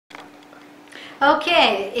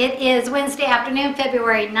Okay, it is Wednesday afternoon,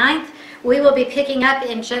 February 9th. We will be picking up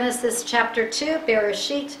in Genesis chapter 2,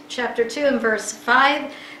 Bereshit chapter 2 and verse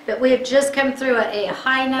 5. But we have just come through a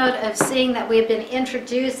high note of seeing that we have been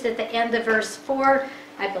introduced at the end of verse 4,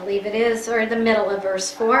 I believe it is, or the middle of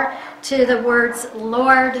verse 4, to the words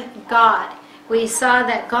Lord God. We saw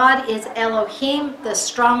that God is Elohim, the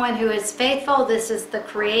strong one who is faithful. This is the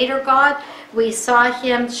creator God. We saw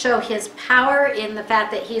him show his power in the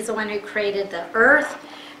fact that he's the one who created the earth.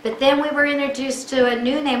 But then we were introduced to a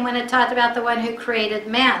new name when it talked about the one who created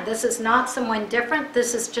man. This is not someone different.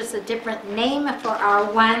 This is just a different name for our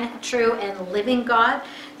one true and living God.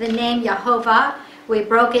 The name Yehovah. We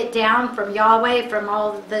broke it down from Yahweh, from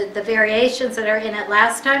all the variations that are in it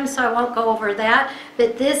last time, so I won't go over that.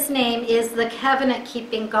 But this name is the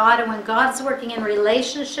covenant-keeping God, and when God's working in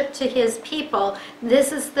relationship to his people,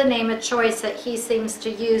 this is the name of choice that he seems to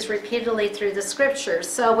use repeatedly through the scriptures.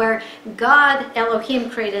 So where God, Elohim,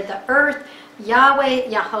 created the earth, Yahweh,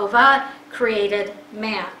 Yehovah, created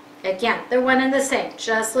man. Again, they're one and the same,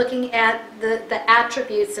 just looking at the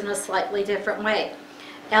attributes in a slightly different way.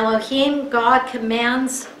 Elohim, God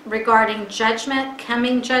commands regarding judgment,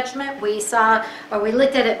 coming judgment. We saw, or we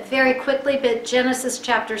looked at it very quickly, but Genesis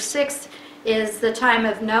chapter 6 is the time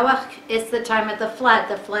of Noah. It's the time of the flood.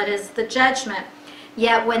 The flood is the judgment.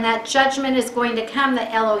 Yet when that judgment is going to come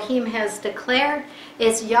that Elohim has declared,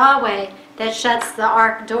 it's Yahweh that shuts the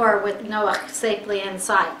ark door with Noah safely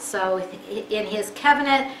inside. So in his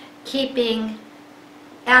covenant keeping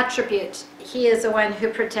attribute, he is the one who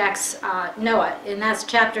protects Noah, and that's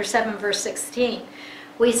chapter 7 verse 16.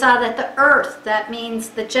 We saw that the earth, that means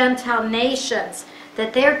the Gentile nations,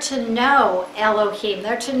 that they're to know Elohim,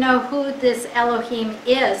 they're to know who this Elohim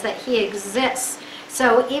is, that he exists.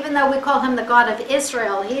 So even though we call him the God of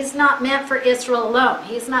Israel, he's not meant for Israel alone.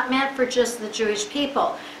 He's not meant for just the Jewish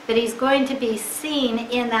people, but he's going to be seen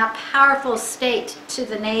in that powerful state to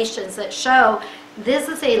the nations that show this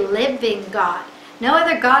is a living God. No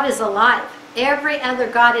other God is alive. Every other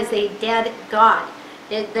God is a dead God.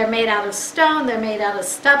 They're made out of stone, they're made out of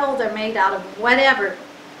stubble, they're made out of whatever.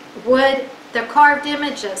 Wood, they're carved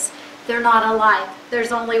images. They're not alive.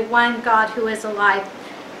 There's only one God who is alive.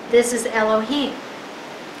 This is Elohim.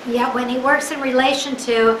 Yet when he works in relation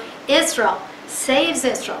to Israel, saves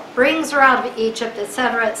Israel, brings her out of Egypt,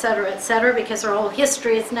 etc., etc., etc., because her whole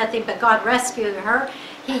history is nothing but God rescuing her,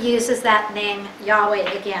 he uses that name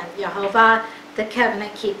Yahweh again, Yehovah, the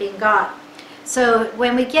covenant-keeping God. So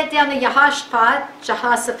when we get down to Jehoshaphat,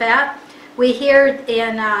 we hear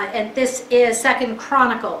in, and this is 2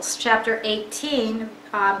 Chronicles chapter 18,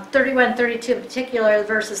 31, 32 in particular, the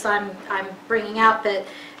verses I'm bringing out, but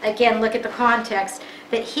again, look at the context.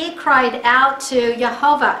 But he cried out to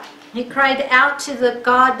Yehovah. He cried out to the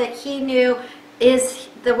God that he knew is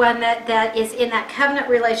the one that is in that covenant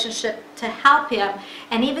relationship to help him.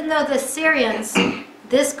 And even though the Syrians,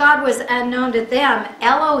 this God was unknown to them,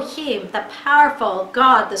 Elohim, the powerful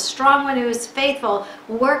God, the strong one who is faithful,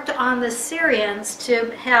 worked on the Syrians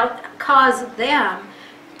to cause them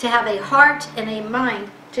to have a heart and a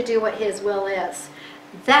mind to do what his will is.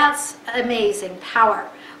 That's amazing power.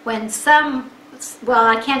 When well,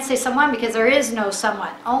 I can't say someone because there is no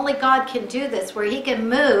someone. Only God can do this, where he can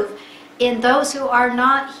move in those who are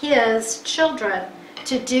not his children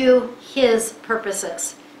to do his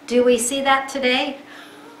purposes. Do we see that today?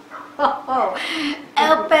 Oh,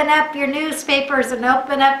 open up your newspapers and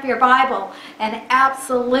open up your Bible, and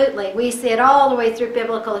absolutely we see it all the way through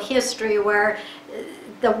biblical history where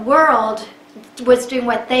the world was doing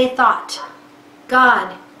what they thought.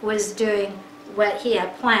 God was doing what he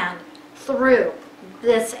had planned through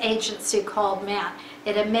this agency called man.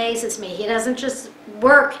 It amazes me. He doesn't just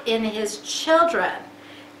work in his children,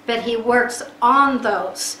 but he works on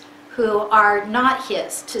those who are not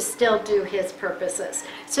his to still do his purposes.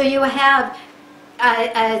 So you have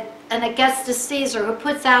an Augustus Caesar who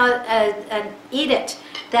puts out an edict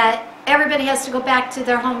that everybody has to go back to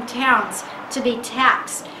their hometowns to be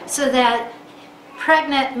taxed, so that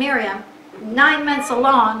pregnant Miriam, 9 months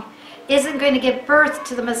along, isn't going to give birth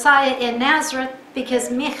to the Messiah in Nazareth, because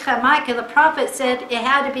Micah the prophet said it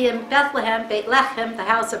had to be in Bethlehem, Beit Lechem, the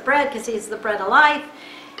house of bread, because he's the bread of life.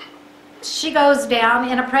 She goes down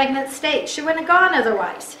in a pregnant state. She wouldn't have gone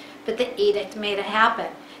otherwise. But the edict made it happen.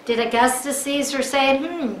 Did Augustus Caesar say,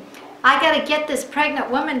 I got to get this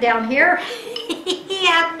pregnant woman down here? He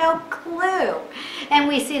had no clue. And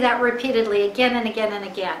we see that repeatedly again and again and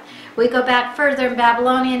again. We go back further in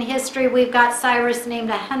Babylonian history. We've got Cyrus named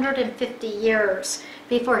 150 years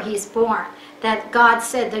before he's born, that God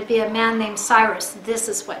said there'd be a man named Cyrus. This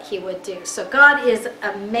is what he would do. So God is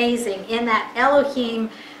amazing in that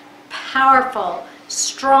Elohim powerful,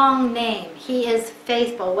 strong name. He is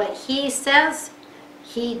faithful. What he says,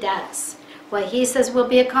 he does. What he says will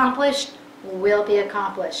be accomplished, will be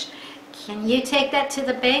accomplished. Can you take that to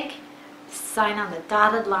the bank? Sign on the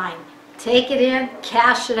dotted line. Take it in,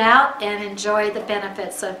 cash it out, and enjoy the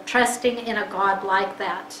benefits of trusting in a God like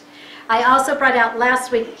that. I also brought out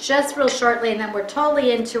last week, just real shortly, and then we're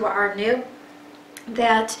totally into our new,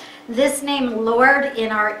 that this name Lord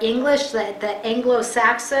in our English, the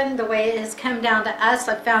Anglo-Saxon, the way it has come down to us,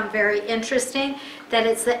 I found very interesting, that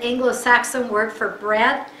it's the Anglo-Saxon word for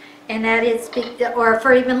bread, and that it's, or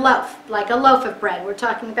for even loaf, like a loaf of bread. We're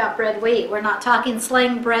talking about bread we eat. We're not talking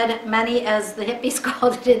slang bread money as the hippies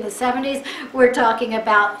called it in the 70s. We're talking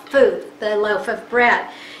about food, the loaf of bread.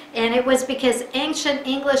 And it was because ancient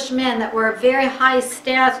English men that were very high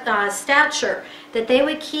stature, that they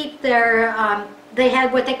would keep their, they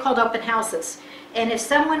had what they called open houses. And if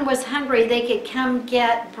someone was hungry, they could come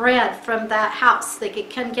get bread from that house. They could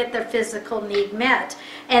come get their physical need met.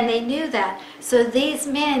 And they knew that. So these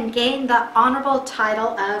men gained the honorable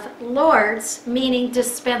title of lords, meaning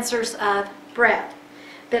dispensers of bread.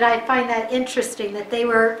 But I find that interesting that they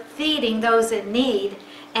were feeding those in need,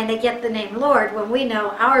 and they get the name Lord when we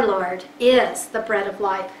know our Lord is the bread of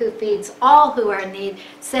life, who feeds all who are in need,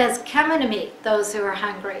 says, "Come unto me, those who are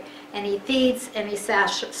hungry." And he feeds and he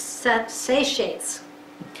satiates.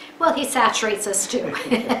 Well, he saturates us too.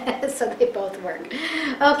 So they both work.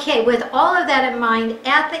 Okay, with all of that in mind,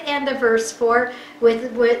 at the end of verse 4,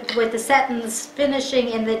 with the sentence finishing,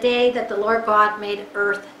 "in the day that the Lord God made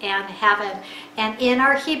earth and heaven." And in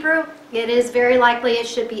our Hebrew, it is very likely it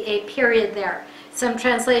should be a period there. Some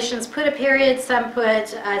translations put a period, some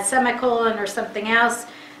put a semicolon or something else.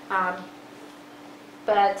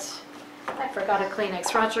 But I forgot a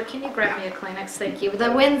Kleenex. Roger, can you grab me a Kleenex? Thank you.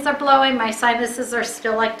 The winds are blowing. My sinuses are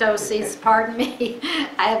still like dosies. Pardon me.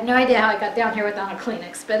 I have no idea how I got down here without a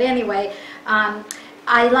Kleenex. But anyway,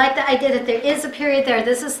 I like the idea that there is a period there.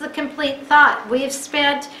 This is the complete thought. We've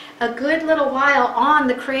spent a good little while on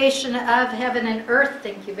the creation of heaven and earth.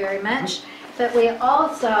 Thank you very much. But we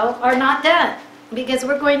also are not done, because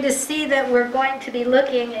we're going to see that we're going to be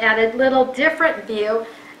looking at a little different view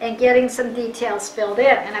and getting some details filled in.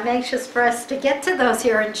 And I'm anxious for us to get to those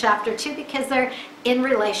here in chapter 2, because they're in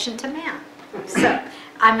relation to man. So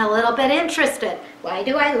I'm a little bit interested. Why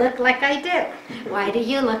do I look like I do? Why do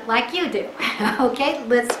you look like you do? Okay,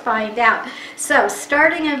 let's find out. So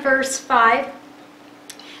starting in verse 5,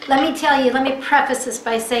 let me tell you, let me preface this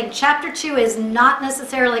by saying chapter 2 is not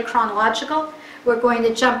necessarily chronological. We're going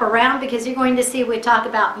to jump around, because you're going to see we talk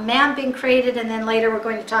about man being created, and then later we're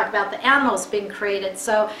going to talk about the animals being created.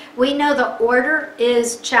 So we know the order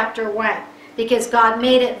is chapter 1, because God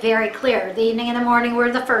made it very clear. The evening and the morning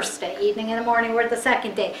were the first day. Evening and the morning were the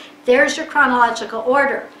second day. There's your chronological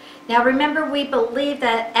order. Now remember, we believe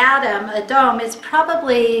that Adam is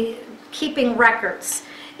probably keeping records.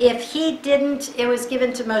 If he didn't, it was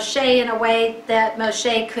given to Moshe in a way that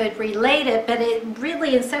Moshe could relate it, but it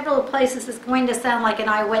really in several places is going to sound like an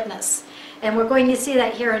eyewitness. And we're going to see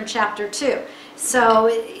that here in chapter 2. So,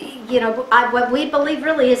 you know, what we believe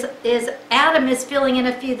really is Adam is filling in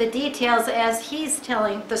a few of the details as he's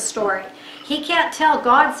telling the story. He can't tell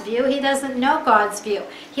God's view. He doesn't know God's view.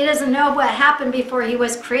 He doesn't know what happened before he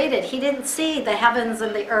was created. He didn't see the heavens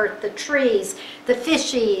and the earth, the trees, the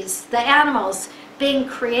fishies, the animals being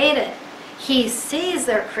created. He sees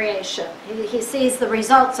their creation. He sees the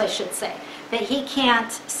results, I should say. But he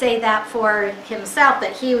can't say that for himself,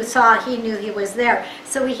 that he saw, he knew he was there.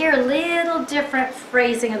 So we hear a little different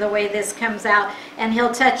phrasing of the way this comes out, and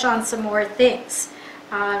he'll touch on some more things.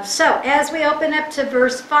 So as we open up to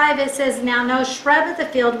verse 5, it says, "Now no shrub of the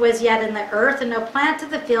field was yet in the earth, and no plant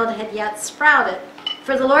of the field had yet sprouted.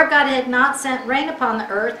 For the Lord God had not sent rain upon the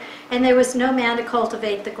earth, and there was no man to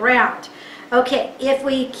cultivate the ground." Okay, if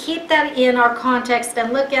we keep that in our context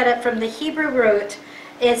and look at it from the Hebrew root,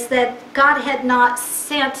 it's that God had not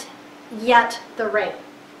sent yet the rain.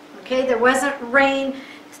 Okay, there wasn't rain.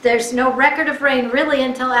 There's no record of rain really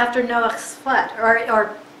until after Noah's flood,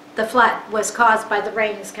 or the flood was caused by the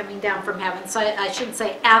rains coming down from heaven. So I shouldn't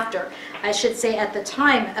say after. I should say at the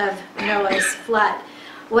time of Noah's flood.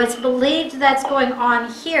 What's believed that's going on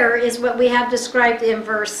here is what we have described in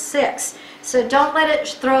verse 6. So don't let it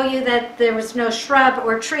throw you that there was no shrub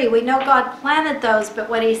or tree. We know God planted those, but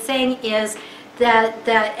what he's saying is that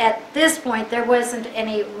at this point there wasn't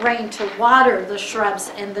any rain to water the shrubs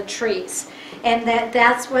and the trees. And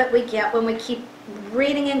that's what we get when we keep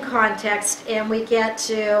reading in context, and we get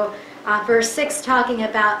to verse 6 talking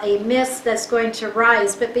about a mist that's going to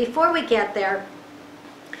rise. But before we get there,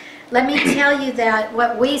 let me tell you that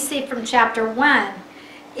what we see from chapter 1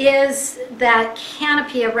 is that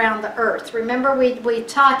canopy around the earth. Remember we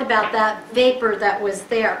talked about that vapor that was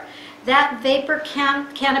there. That vapor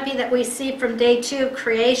canopy that we see from day 2 of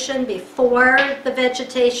creation before the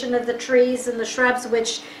vegetation of the trees and the shrubs,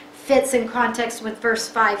 which fits in context with verse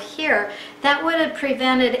 5 here, that would have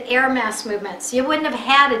prevented air mass movements. You wouldn't have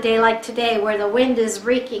had a day like today where the wind is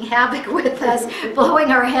wreaking havoc with us,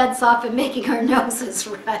 blowing our heads off and making our noses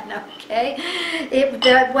run, okay?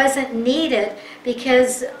 That wasn't needed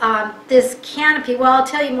because this canopy, well, I'll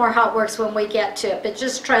tell you more how it works when we get to it, but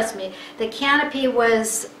just trust me, the canopy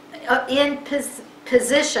was in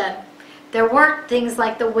position. There weren't things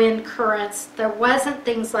like the wind currents. There wasn't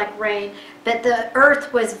things like rain, but the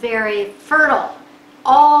earth was very fertile.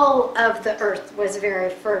 All of the earth was very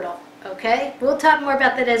fertile, okay? We'll talk more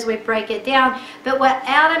about that as we break it down, but what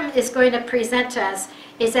Adam is going to present to us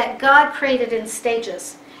is that God created in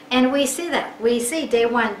stages. And we see that. We see day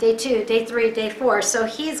 1, day 2, day 3, day 4. So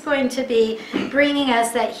he's going to be bringing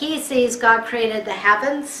us that he sees God created the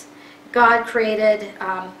heavens. God created,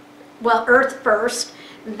 earth first,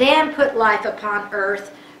 then put life upon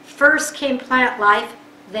earth. First came plant life,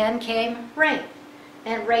 then came rain.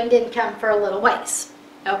 And rain didn't come for a little ways.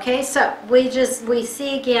 Okay, so we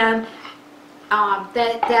see again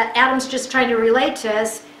that Adam's just trying to relate to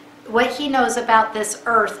us what he knows about this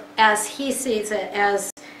earth as he sees it,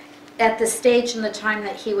 as at the stage and the time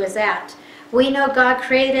that he was at. We know God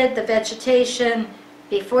created the vegetation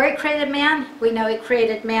before he created man. We know he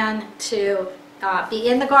created man to be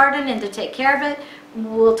in the garden and to take care of it.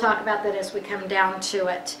 We'll talk about that as we come down to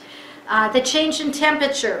it. The change in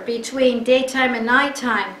temperature between daytime and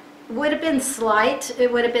nighttime would have been slight.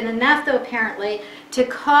 It would have been enough, though, apparently, to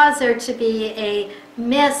cause there to be a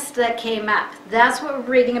mist that came up. That's what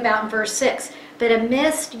we're reading about in verse 6. But a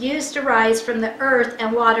mist used to rise from the earth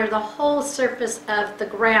and water the whole surface of the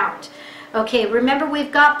ground. Okay, remember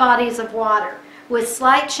we've got bodies of water. With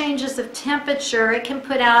slight changes of temperature, it can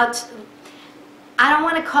put out, I don't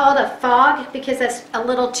want to call it a fog because that's a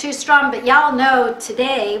little too strong, but y'all know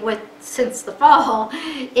today, since the fall,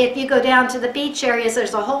 if you go down to the beach areas,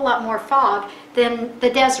 there's a whole lot more fog than the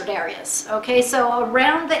desert areas. Okay, so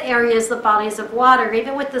around the areas, the bodies of water,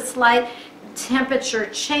 even with the slight temperature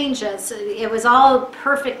changes, it was all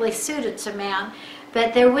perfectly suited to man,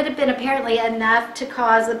 but there would have been apparently enough to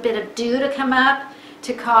cause a bit of dew to come up,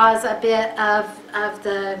 to cause a bit of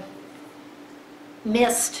the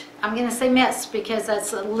mist. I'm going to say mist because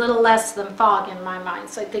that's a little less than fog in my mind,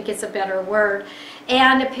 so I think it's a better word.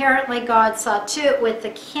 And apparently God saw to it with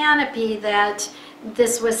the canopy that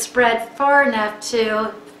this was spread far enough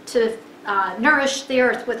to nourish the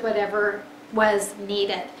earth with whatever was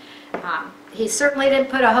needed. He certainly didn't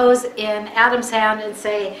put a hose in Adam's hand and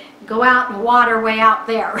say, go out and water way out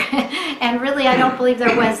there. And really, I don't believe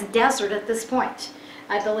there was desert at this point.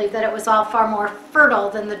 I believe that it was all far more fertile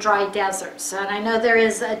than the dry deserts. And I know there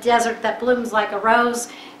is a desert that blooms like a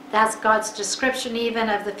rose. That's God's description even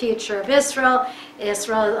of the future of Israel.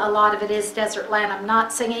 Israel, a lot of it is desert land. I'm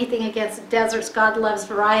not saying anything against deserts. God loves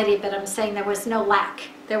variety, but I'm saying there was no lack.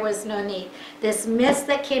 There was no need. This mist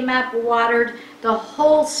that came up watered the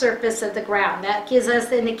whole surface of the ground. That gives us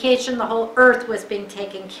the indication the whole earth was being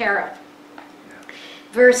taken care of.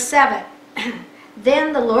 Verse 7.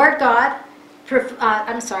 Then the Lord God,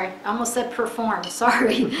 I almost said performed,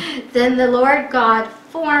 sorry. Then the Lord God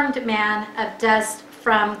formed man of dust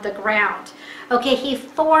from the ground. Okay, he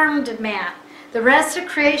formed man. The rest of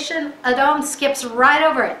creation, Adam skips right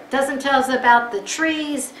over it. Doesn't tell us about the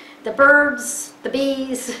trees, the birds, the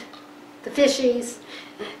bees, the fishies,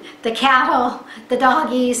 the cattle, the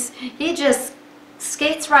doggies. He just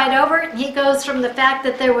skates right over it. He goes from the fact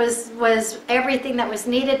that there was everything that was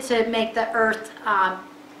needed to make the earth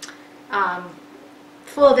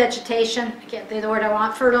full of vegetation. I can't think of the word I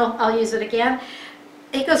want, fertile, I'll use it again.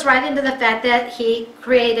 He goes right into the fact that he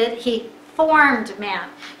formed man.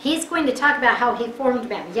 He's going to talk about how he formed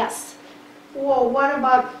man. Yes? Well, what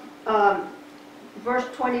about verse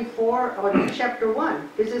 24 or chapter 1?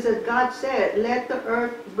 This is as God said, let the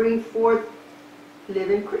earth bring forth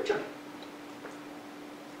living creature.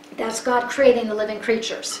 That's God creating the living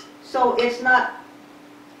creatures. So it's not,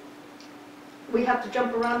 we have to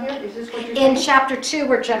jump around here? Is this what you're saying? In chapter 2,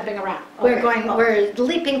 we're jumping around. Okay. We're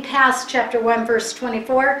leaping past chapter 1, verse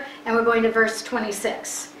 24, and we're going to verse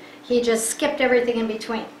 26. He just skipped everything in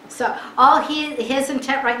between. So all his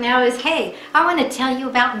intent right now is, hey, I want to tell you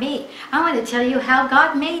about me. I want to tell you how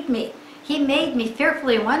God made me. He made me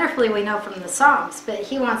fearfully and wonderfully, we know from the Psalms, but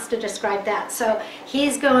he wants to describe that. So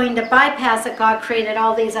he's going to bypass that God created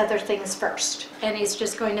all these other things first. And he's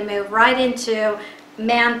just going to move right into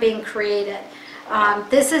man being created.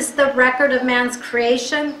 This is the record of man's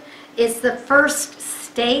creation. It's the first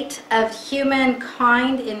state of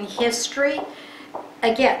humankind in history.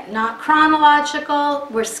 Again, not chronological.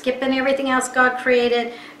 We're skipping everything else God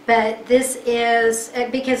created. But this is,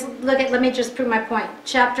 because let me just prove my point.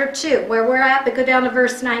 Chapter 2, where we're at, but go down to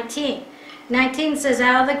verse 19. 19 says,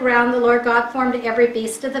 out of the ground the Lord God formed every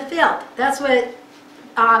beast of the field. That's what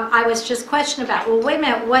I was just questioning about. Well, wait a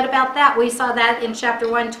minute, what about that? We saw that in chapter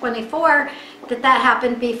 124, that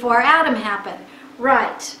happened before Adam happened.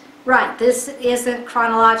 Right. This isn't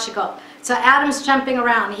chronological. So Adam's jumping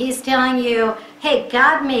around. He's telling you, hey,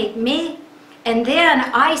 God made me, and then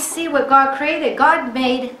I see what God created. God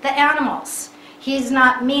made the animals. He's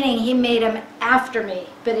not meaning he made them after me,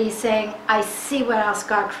 but he's saying, I see what else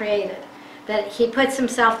God created. That he puts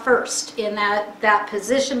himself first in that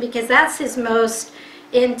position, because that's his most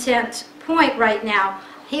intent point right now.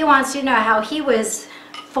 He wants you to know how he was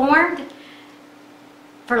formed,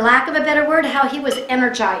 for lack of a better word, how he was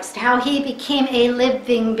energized, how he became a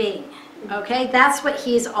living being. Okay, that's what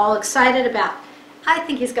he's all excited about. I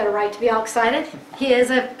think he's got a right to be all excited. He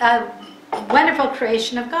is a wonderful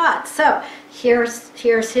creation of God. So here's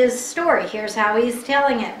his story. Here's how he's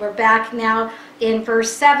telling it. We're back now in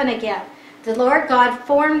verse 7 again. The Lord God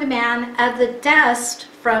formed man of the dust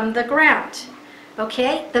from the ground.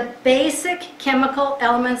 Okay, the basic chemical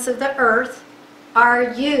elements of the earth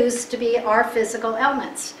are used to be our physical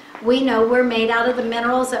elements. We know we're made out of the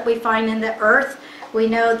minerals that we find in the earth. We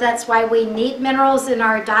know that's why we need minerals in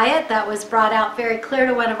our diet. That was brought out very clear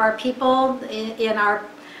to one of our people in our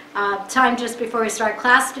time just before we start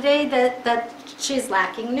class today, that she's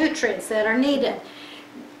lacking nutrients that are needed.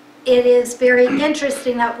 It is very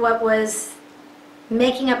interesting that what was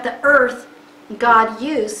making up the earth, God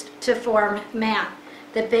used to form man,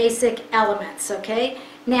 the basic elements, okay?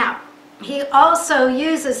 Now, he also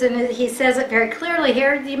uses, and he says it very clearly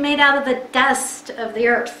here, you're made out of the dust of the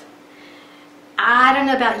earth. I don't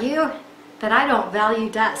know about you, but I don't value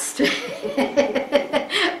dust.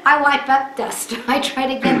 I wipe up dust. I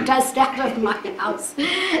try to get dust out of my house.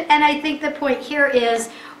 And I think the point here is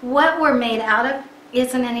what we're made out of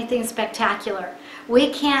isn't anything spectacular.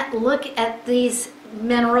 We can't look at these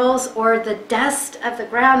minerals or the dust of the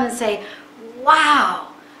ground and say, wow,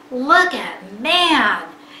 look at man,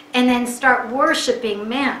 and then start worshiping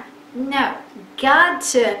man. No, God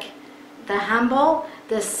took the humble,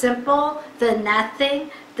 the simple, the nothing,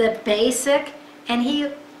 the basic, and he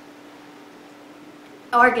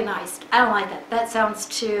organized. I don't like that. That sounds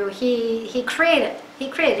too, he created,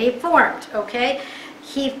 he formed, okay?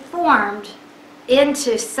 He formed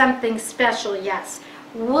into something special, yes.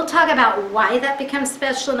 We'll talk about why that becomes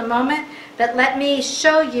special in a moment, but let me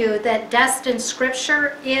show you that dust in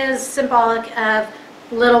Scripture is symbolic of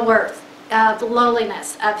little worth, of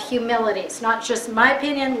lowliness, of humility. It's not just my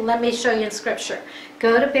opinion. Let me show you in Scripture.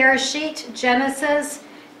 Go to Bereshit, Genesis,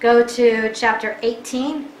 go to chapter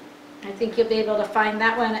 18. I think you'll be able to find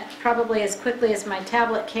that one probably as quickly as my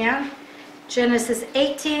tablet can. Genesis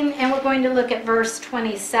 18, and we're going to look at verse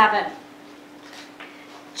 27.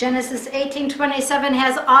 Genesis 18:27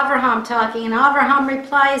 has Abraham talking, and Abraham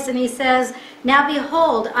replies and he says, now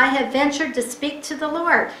behold, I have ventured to speak to the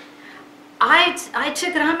Lord. I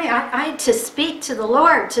took it on me I to speak to the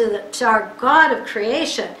Lord, to our God of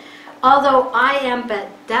creation, although I am but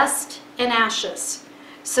dust and ashes.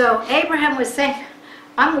 So Abraham was saying,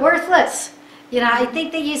 I'm worthless. You know, I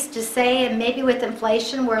think they used to say, and maybe with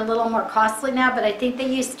inflation we're a little more costly now, but I think they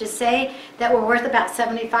used to say that we're worth about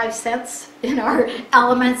 75 cents in our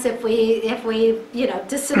elements. If we you know,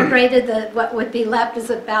 disintegrated, what would be left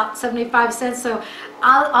is about 75 cents. So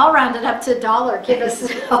I'll round it up to $1, give us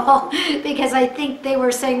all, because I think they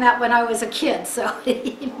were saying that when I was a kid, so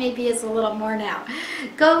maybe it's a little more now.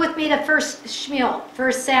 Go with me to 1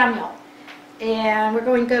 Samuel, and we're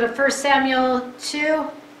going to go to 1 Samuel 2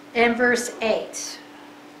 and verse 8.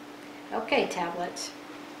 Okay, tablet.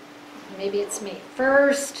 Maybe it's me.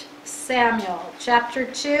 1 Samuel chapter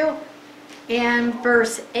 2 and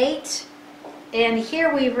verse 8. And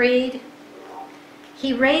here we read,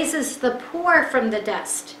 he raises the poor from the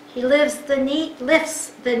dust. He lifts the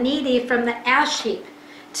needy from the ash heap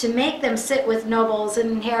to make them sit with nobles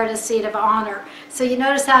and inherit a seat of honor. So you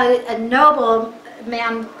notice how a noble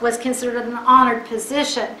man was considered an honored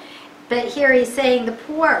position. But here he's saying the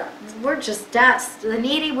poor, we're just dust. The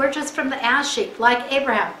needy, we're just from the ash heap. Like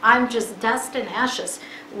Abraham, I'm just dust and ashes.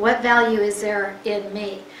 What value is there in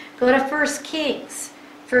me? Go to 1 Kings.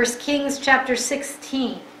 1 Kings chapter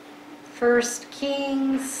 16. 1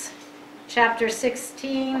 Kings chapter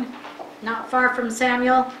 16, not far from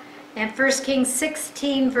Samuel. And 1 Kings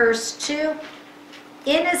 16 verse 2.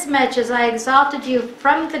 inasmuch as I exalted you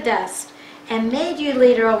from the dust and made you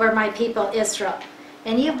leader over my people Israel.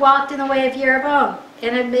 And you've walked in the way of Jeroboam,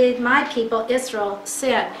 and have made my people Israel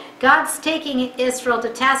sin. God's taking Israel to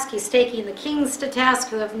task. He's taking the kings to task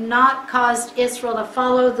who have not caused Israel to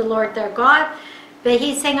follow the Lord their God. But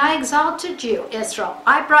he's saying, I exalted you, Israel.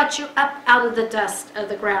 I brought you up out of the dust of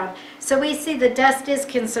the ground. So we see the dust is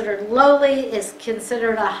considered lowly, is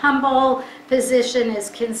considered a humble position, is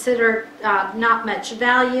considered not much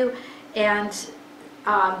value. And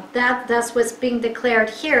that's what's being declared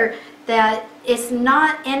here, that it's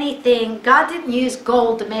not anything. God didn't use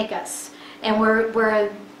gold to make us, and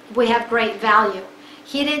we have great value.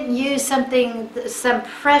 He didn't use some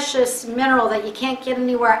precious mineral that you can't get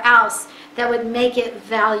anywhere else that would make it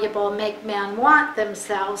valuable, make men want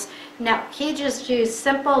themselves. No, he just used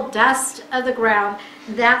simple dust of the ground.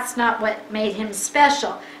 That's not what made him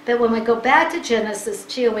special. But when we go back to Genesis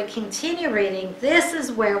 2 and we continue reading, this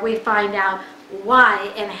is where we find out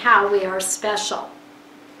why and how we are special.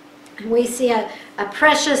 We see a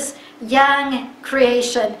precious young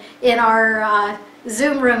creation in our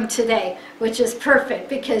Zoom room today, which is perfect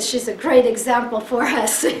because she's a great example for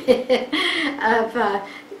us of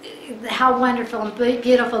how wonderful and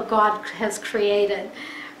beautiful God has created.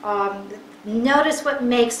 Notice what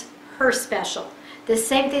makes her special. The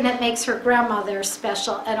same thing that makes her grandmother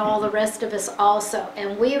special, and all the rest of us also.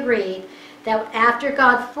 And we read that after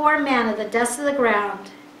God formed man of the dust of the ground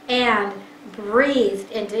and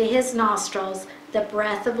breathed into his nostrils the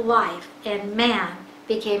breath of life, and man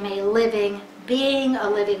became a living being, a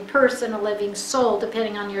living person, a living soul,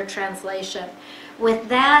 depending on your translation. With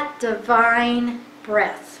that divine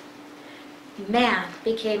breath, man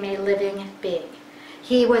became a living being.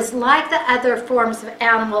 He was like the other forms of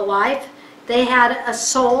animal life. They had a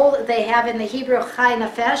soul. They have in the Hebrew chai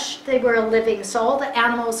nefesh. They were a living soul. The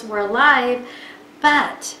animals were alive,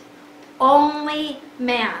 but only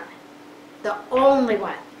man, the only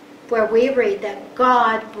one, where we read that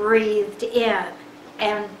God breathed in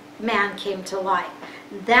and man came to life.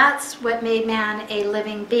 That's what made man a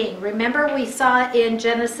living being. Remember, we saw in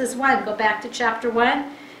Genesis 1, go back to chapter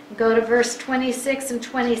 1, go to verse 26 and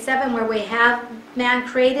 27, where we have man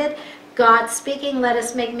created. God speaking, let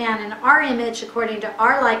us make man in our image according to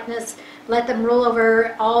our likeness. Let them rule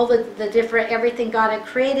over all the different, everything God had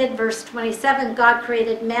created. Verse 27, God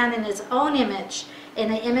created man in his own image.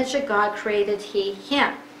 In the image of God created he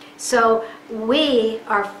him. So we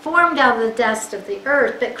are formed out of the dust of the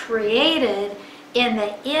earth, but created in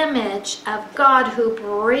the image of God, who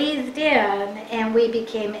breathed in, and we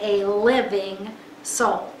became a living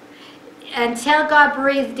soul. Until God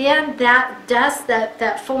breathed in, that dust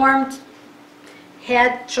that formed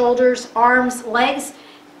head, shoulders, arms, legs,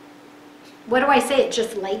 what do I say? It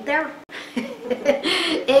just laid there.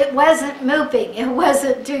 It wasn't moving. It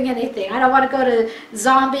wasn't doing anything. I don't want to go to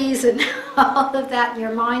zombies and all of that in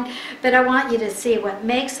your mind, but I want you to see what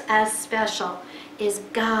makes us special is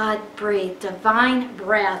God breathed divine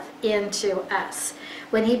breath into us.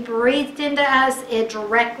 When he breathed into us, it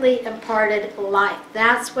directly imparted life.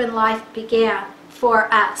 That's when life began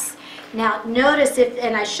for us. Now notice,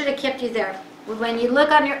 and I should have kept you there, when you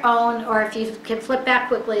look on your own, or if you can flip back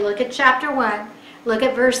quickly, look at chapter 1, look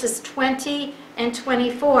at verses 20 and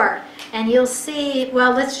 24, and you'll see,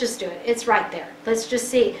 well, let's just do it. It's right there. Let's just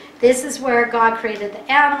see. This is where God created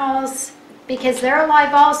the animals, because they're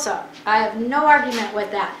alive also. I have no argument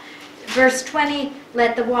with that. Verse 20,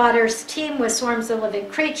 let the waters teem with swarms of living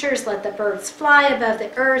creatures, let the birds fly above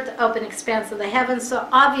the earth, open expanse of the heavens. So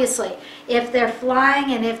obviously, if they're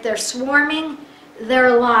flying and if they're swarming, they're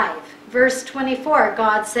alive. Verse 24,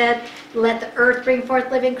 God said, let the earth bring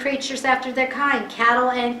forth living creatures after their kind, cattle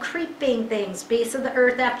and creeping things, beasts of the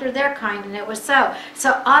earth after their kind, and it was so.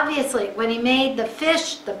 So obviously, when he made the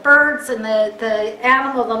fish, the birds, and the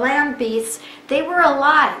animal, the land beasts, they were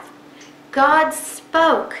alive. God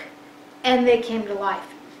spoke, and they came to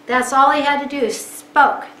life. That's all he had to do,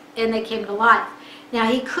 spoke, and they came to life.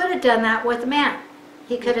 Now, he could have done that with man.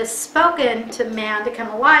 He could have spoken to man to come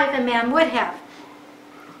alive, and man would have.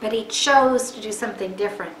 But he chose to do something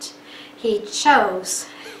different. He chose,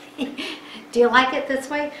 do you like it this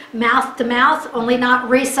way? Mouth to mouth, only not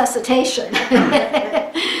resuscitation.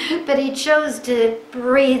 But he chose to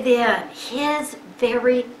breathe in his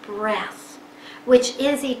very breath, which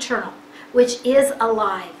is eternal, which is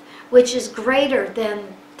alive, which is greater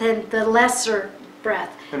than the lesser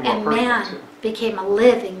breath. And man too became a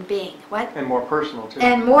living being. What? And more personal too.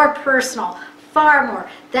 And more personal, far more.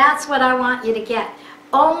 That's what I want you to get.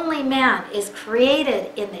 Only man is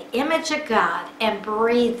created in the image of God and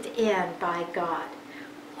breathed in by God.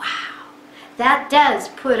 Wow. That does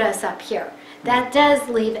put us up here. That does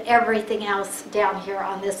leave everything else down here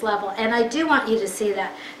on this level. And I do want you to see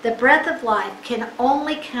that. The breath of life can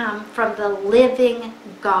only come from the living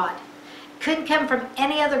God. Couldn't come from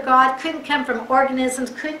any other God, couldn't come from organisms,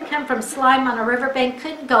 couldn't come from slime on a riverbank,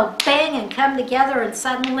 couldn't go bang and come together and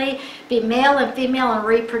suddenly be male and female and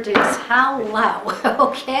reproduce. Hello,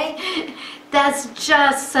 okay? That's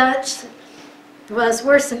just such, well, it's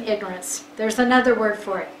worse than ignorance. There's another word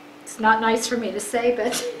for it. It's not nice for me to say,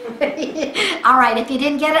 but all right, if you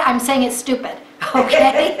didn't get it, I'm saying it's stupid,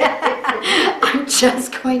 okay? I'm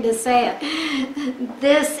just going to say it.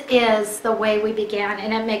 This is the way we began,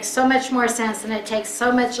 and it makes so much more sense, and it takes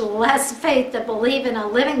so much less faith to believe in a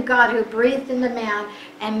living God who breathed into man,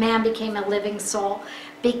 and man became a living soul.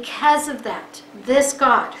 Because of that, this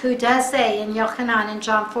God who does say in Yochanan in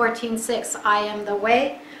John 14:6, I am the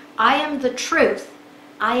way, I am the truth,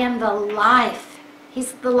 I am the life.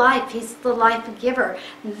 He's the life. He's the life giver.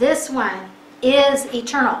 This one is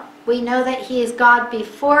eternal. We know that he is God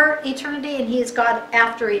before eternity and he is God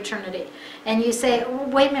after eternity. And you say, oh,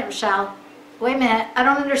 wait a minute, Rochelle. Wait a minute. I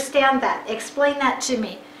don't understand that. Explain that to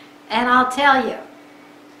me. And I'll tell you.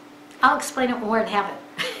 I'll explain it when we're in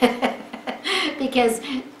heaven. Because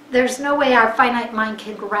there's no way our finite mind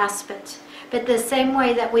can grasp it. But the same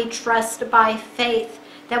way that we trust by faith,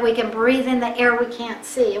 that we can breathe in the air we can't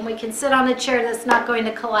see, and we can sit on a chair that's not going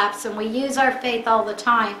to collapse, and we use our faith all the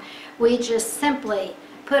time. We just simply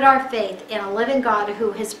put our faith in a living God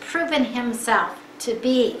who has proven himself to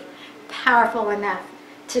be powerful enough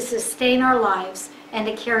to sustain our lives and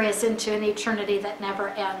to carry us into an eternity that never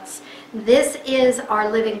ends. This is our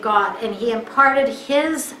living God, and he imparted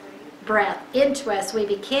his breath into us. We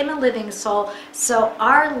became a living soul, so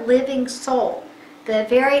our living soul, the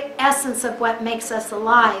very essence of what makes us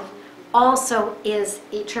alive, also is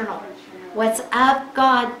eternal. What's of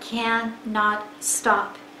God cannot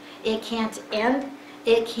stop. It can't end.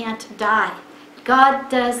 It can't die. God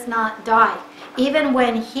does not die. Even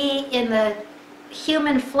when he, in the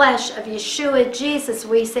human flesh of Yeshua, Jesus,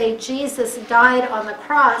 we say Jesus died on the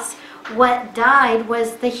cross, what died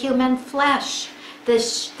was the human flesh, the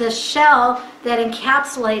shell that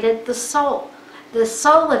encapsulated the soul. The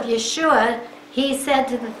soul of Yeshua, he said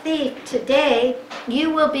to the thief, today you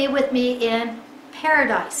will be with me in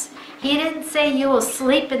paradise. He didn't say you will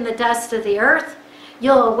sleep in the dust of the earth,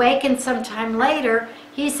 you'll awaken sometime later.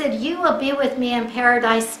 He said you will be with me in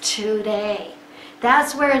paradise today.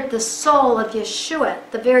 That's where the soul of Yeshua,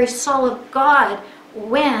 the very soul of God,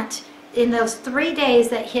 went in those 3 days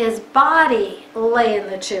that his body lay in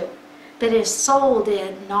the tomb, but his soul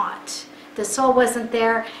did not. The soul wasn't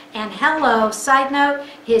there. And hello, side note,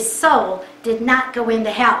 his soul did not go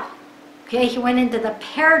into hell. Okay, he went into the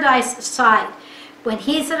paradise side. When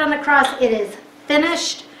he said on the cross, it is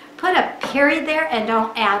finished, put a period there and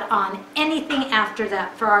don't add on anything after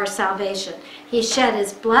that for our salvation. He shed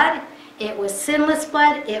his blood. It was sinless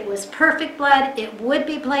blood. It was perfect blood. It would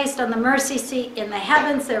be placed on the mercy seat in the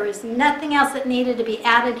heavens. There was nothing else that needed to be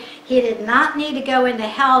added. He did not need to go into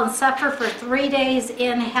hell and suffer for 3 days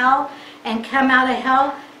in hell and come out of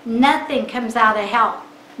hell. Nothing comes out of hell.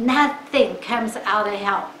 Nothing comes out of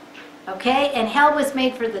hell. Okay? And hell was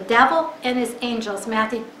made for the devil and his angels.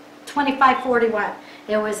 Matthew 25:41.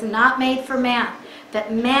 It was not made for man.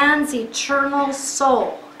 But man's eternal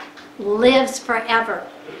soul lives forever.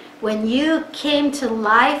 When you came to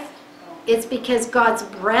life, it's because God's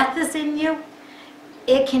breath is in you.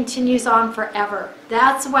 It continues on forever.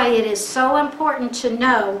 That's why it is so important to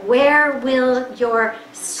know, where will your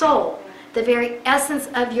soul, the very essence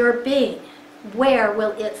of your being, where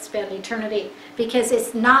will it spend eternity? Because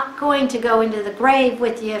it's not going to go into the grave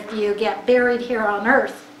with you if you get buried here on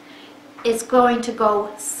earth. It's going to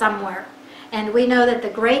go somewhere. And we know that the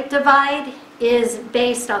Great Divide is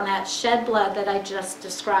based on that shed blood that I just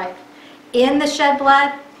described. In the shed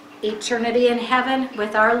blood, eternity in heaven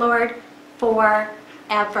with our Lord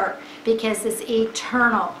forever, because it's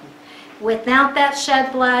eternal. Without that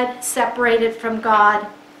shed blood, separated from God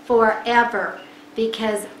forever,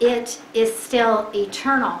 because it is still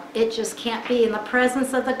eternal. It just can't be in the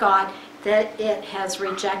presence of the God that it has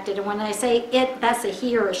rejected. And when I say it, that's a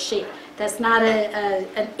he or a she. That's not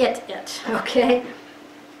an it, okay?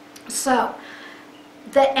 So,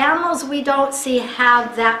 the animals we don't see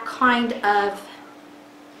have that kind of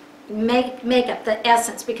makeup, the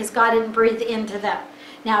essence, because God didn't breathe into them.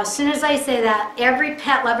 Now, as soon as I say that, every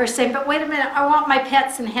pet lover is saying, but wait a minute, I want my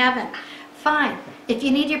pets in heaven. Fine. If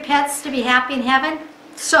you need your pets to be happy in heaven,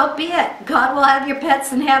 so be it. God will have your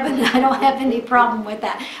pets in heaven. I don't have any problem with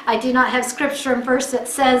that. I do not have scripture and verse that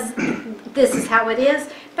says this is how it is,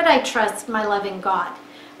 but I trust my loving God.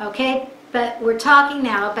 Okay? But we're talking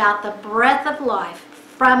now about the breath of life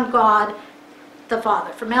from God the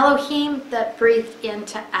Father, from Elohim that breathed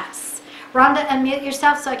into us. Rhonda, unmute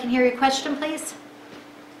yourself so I can hear your question, please.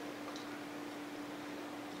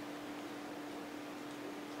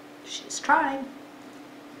 She's trying.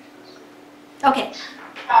 Okay.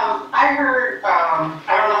 I heard, I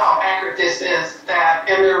don't know how accurate this is, that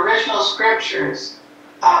in the original scriptures,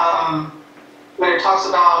 when it talks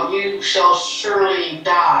about you shall surely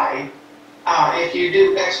die if you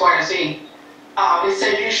do X, Y, or Z, it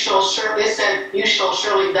said you shall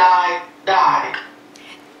surely die.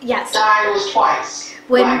 Yes. Die was twice.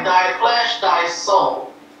 Like die flesh, die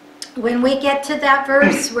soul. When we get to that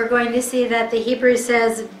verse, we're going to see that the Hebrew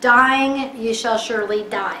says, dying, you shall surely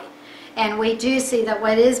die. And we do see that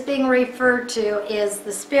what is being referred to is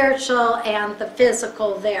the spiritual and the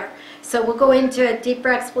physical there. So we'll go into a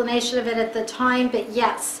deeper explanation of it at the time, but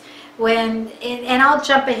yes, and I'll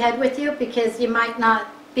jump ahead with you because you might not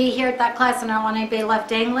be here at that class and I don't want anybody left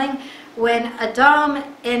dangling. When Adam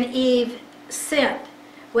and Eve sinned,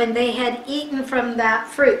 when they had eaten from that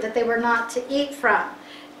fruit that they were not to eat from,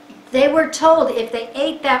 they were told if they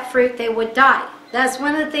ate that fruit, they would die. That's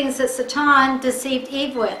one of the things that Satan deceived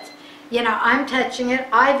Eve with. You know, I'm touching it,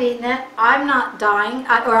 I've eaten it, I'm not dying,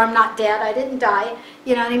 or I'm not dead, I didn't die.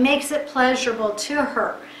 You know, and he makes it pleasurable to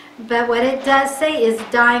her. But what it does say is,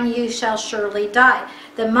 dying you shall surely die.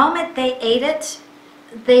 The moment they ate it,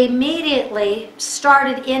 they immediately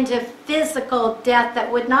started into physical death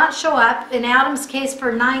that would not show up, in Adam's case,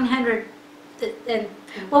 for 900,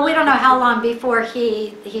 well, we don't know how long before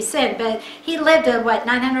he sinned, but he lived,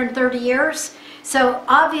 930 years? So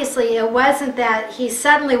obviously it wasn't that he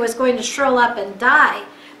suddenly was going to shrivel up and die,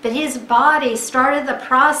 but his body started the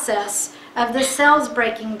process of the cells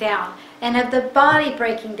breaking down and of the body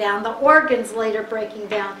breaking down, the organs later breaking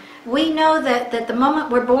down. We know that the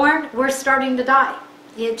moment we're born, we're starting to die.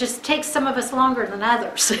 It just takes some of us longer than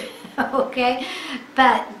others, okay?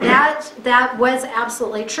 But that was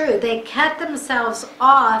absolutely true. They cut themselves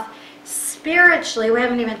off spiritually. We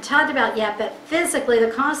haven't even talked about yet, but physically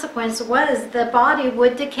the consequence was the body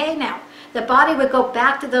would decay now. The body would go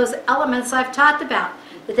back to those elements I've talked about.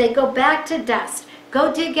 That they go back to dust.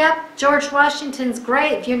 Go dig up George Washington's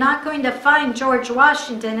grave. You're not going to find George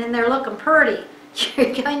Washington in there looking pretty.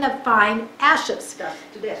 You're going to find ashes. Dust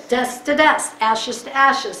to dust. Dust to dust, ashes to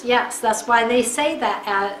ashes. Yes, that's why they say that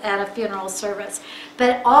at a funeral service.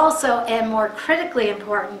 But also, and more critically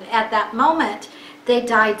important, at that moment, they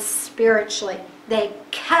died spiritually. They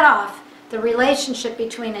cut off the relationship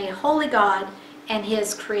between a holy God and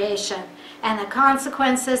his creation. And the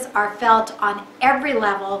consequences are felt on every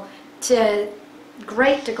level to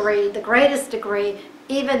great degree, the greatest degree,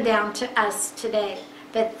 even down to us today.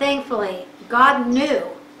 But thankfully, God knew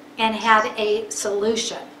and had a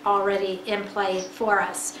solution already in play for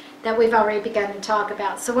us that we've already begun to talk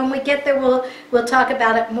about. So when we get there, we'll talk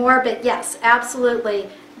about it more. But yes, absolutely,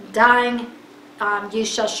 dying, you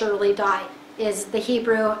shall surely die, is the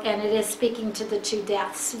Hebrew, and it is speaking to the two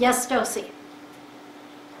deaths. Yes, Dosi?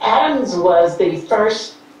 Adams was the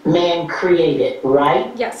first man created,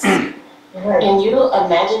 right? Yes. And you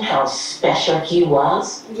imagine how special he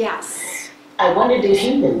was? Yes. I wondered if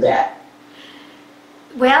you knew that.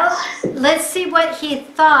 Well, let's see what he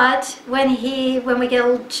thought when we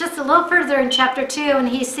get just a little further in chapter 2 and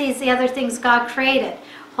he sees the other things God created.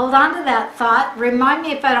 Hold on to that thought. Remind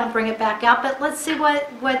me if I don't bring it back out, but let's see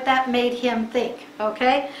what that made him think,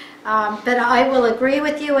 okay? But I will agree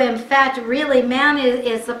with you. In fact, really, man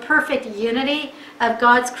is the perfect unity of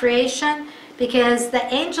God's creation, because the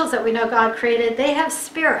angels that we know God created, they have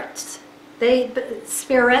spirits.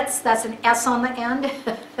 Spirits, that's an S on the end,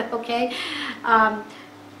 okay?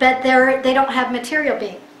 But they don't have material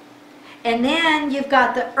being. And then you've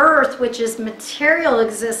got the earth, which is material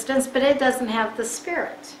existence, but it doesn't have the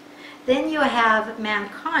spirit. Then you have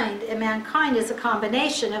mankind, and mankind is a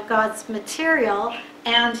combination of God's material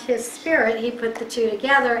and his spirit. He put the two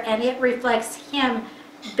together, and it reflects him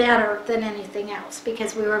better than anything else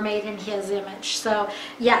because we were made in his image. So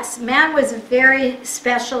yes, man was very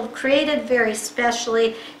special, created very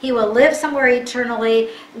specially. He will live somewhere eternally.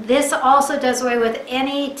 This also does away with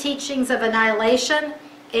any teachings of annihilation.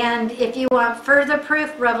 And if you want further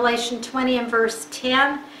proof, Revelation 20 and verse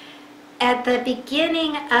 10, at the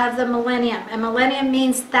beginning of the millennium, and millennium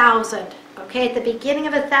means 1,000, okay, at the beginning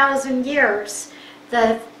of 1,000 years,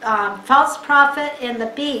 the false prophet and the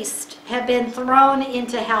beast have been thrown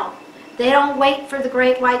into hell. They don't wait for the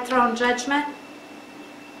great white throne judgment.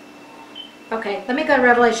 Okay, let me go to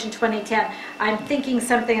Revelation 20:10. I'm thinking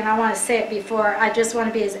something and I want to say it before. I just want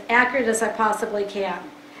to be as accurate as I possibly can.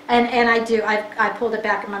 And I do. I pulled it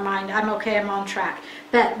back in my mind. I'm okay. I'm on track.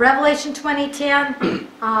 But Revelation 20:10,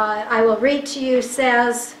 I will read to you,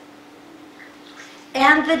 says,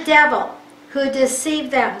 and the devil who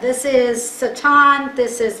deceived them, this is Satan,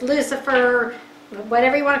 this is Lucifer,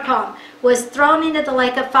 whatever you want to call him, was thrown into the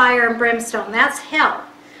lake of fire and brimstone. That's hell,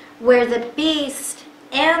 where the beast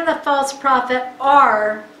and the false prophet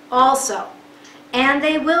are also. And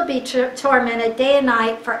they will be tormented day and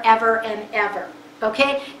night forever and ever.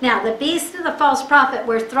 Okay? Now, the beast and the false prophet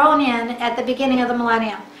were thrown in at the beginning of the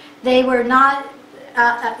millennium. They were not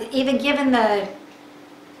even given the,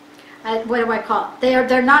 what do I call it?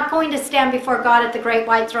 They're not going to stand before God at the great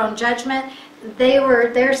white throne judgment.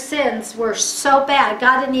 Their sins were so bad.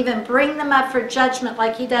 God didn't even bring them up for judgment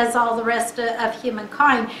like he does all the rest of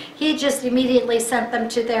humankind. He just immediately sent them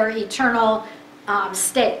to their eternal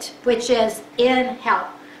state, which is in hell.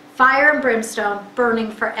 Fire and brimstone,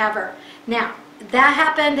 burning forever. Now, that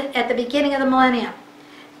happened at the beginning of the millennium.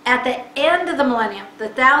 At the end of the millennium, the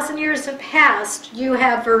 1,000 years have passed, you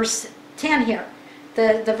have verse 10 here.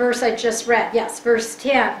 The verse I just read. Yes, verse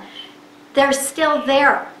 10. They're still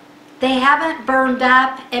there. They haven't burned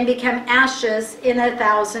up and become ashes in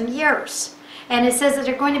 1,000 years. And it says that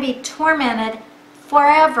they're going to be tormented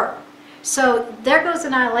forever. So there goes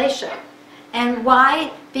annihilation. And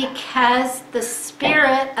why? Because the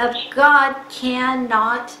Spirit of God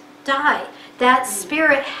cannot die. That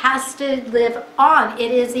Spirit has to live on.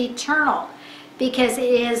 It is eternal because it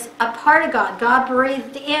is a part of God. God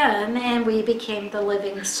breathed in and we became the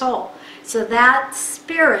living soul. So that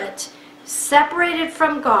Spirit separated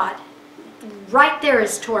from God, right there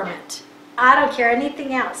is torment. I don't care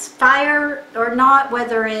anything else, fire or not,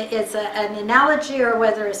 whether it's an analogy or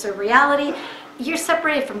whether it's a reality, you're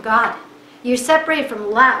separated from God. You're separated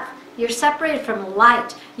from love. You're separated from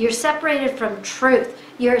light. You're separated from truth.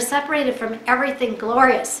 You're separated from everything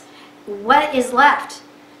glorious. What is left?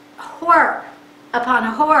 Horror upon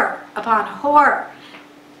horror upon horror.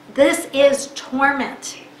 This is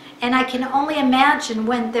torment. And I can only imagine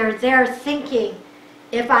when they're there thinking,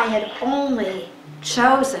 if I had only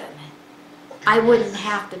chosen, I wouldn't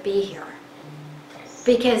have to be here.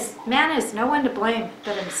 Because man has no one to blame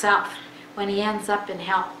but himself when he ends up in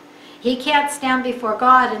hell. He can't stand before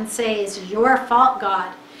God and say, it's your fault,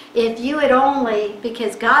 God. If you had only,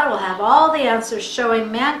 because God will have all the answers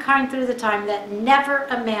showing mankind through the time that never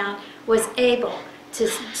a man was able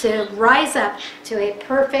to rise up to a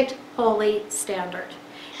perfect, holy standard.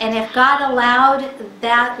 And if God allowed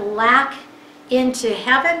that lack into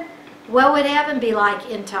heaven, what would heaven be like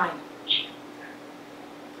in time?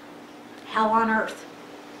 Hell on earth.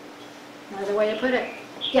 Another way to put it.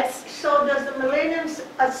 Yes? So does the millennium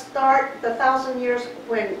start the 1,000 years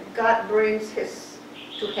when God brings his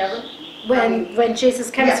to heaven? When Jesus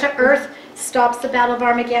comes to earth, stops the battle of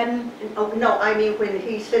Armageddon. Oh, no, I mean when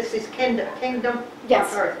he sets his kingdom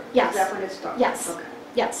Yes. on earth. Yes. Is that when it starts? Yes. Okay.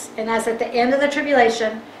 Yes. And that's at the end of the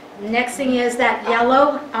tribulation. Next thing is that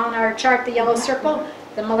yellow on our chart, the yellow circle,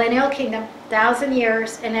 the millennial kingdom, 1,000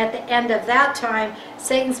 years. And at the end of that time,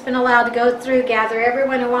 Satan's been allowed to go through, gather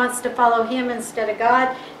everyone who wants to follow him instead of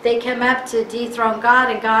God. They come up to dethrone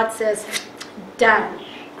God, and God says, done.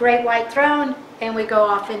 Great white throne, and we go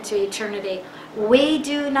off into eternity. We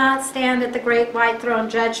do not stand at the great white throne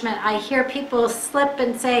judgment. I hear people slip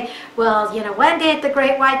and say, well, you know, one day at the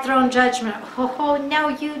great white throne judgment. Oh, no,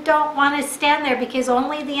 you don't want to stand there because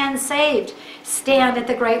only the unsaved stand at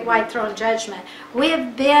the great white throne judgment. We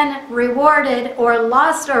have been rewarded or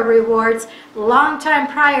lost our rewards long time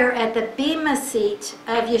prior at the bema seat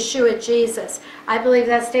of Yeshua Jesus. I believe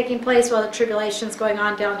that's taking place while the tribulation is going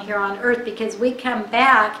on down here on earth, because we come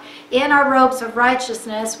back in our robes of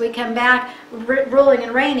righteousness. We come back ruling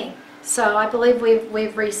and reigning. So I believe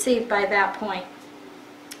we've received by that point.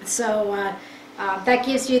 So that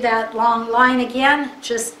gives you that long line again,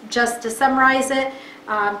 just to summarize it.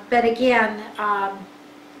 But again,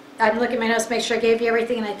 I'm looking at my notes to make sure I gave you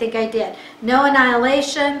everything, and I think I did. No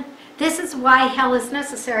annihilation. This is why hell is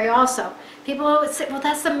necessary also. People would say, well,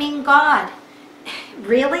 that's a mean God.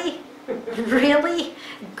 Really? Really?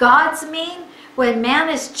 God's mean? When man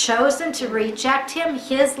is chosen to reject him,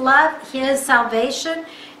 his love, his salvation,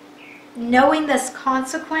 knowing this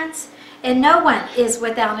consequence, and no one is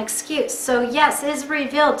without excuse. So yes, it is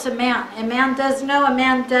revealed to man, and man does know, and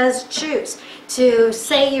man does choose. To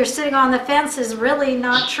say you're sitting on the fence is really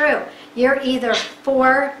not true. You're either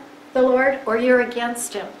for the Lord or you're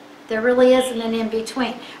against him. There really isn't an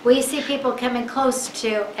in-between. We see people coming close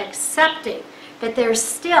to accepting, but they're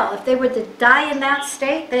still, if they were to die in that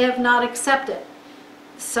state, they have not accepted.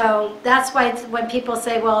 So that's why when people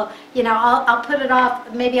say, well, you know, I'll put it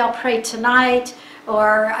off, maybe I'll pray tonight,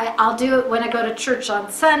 or I'll do it when I go to church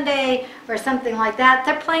on Sunday or something like that.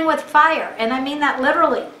 They're playing with fire, and I mean that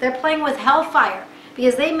literally. They're playing with hellfire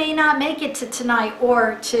because they may not make it to tonight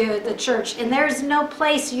or to the church, and there's no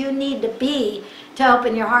place you need to be to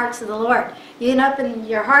open your heart to the Lord. You can open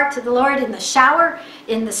your heart to the Lord in the shower,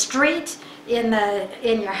 in the street, in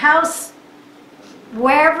your house,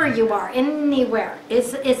 wherever you are, anywhere.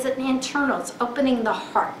 It's an internal. It's opening the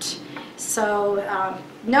heart. So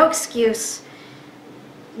no excuse,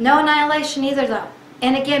 no annihilation either, though.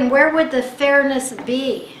 And again, where would the fairness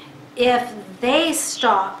be if they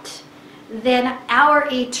stopped? Then our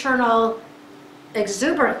eternal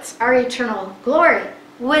exuberance, our eternal glory,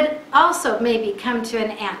 would also maybe come to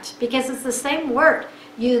an end, because it's the same word.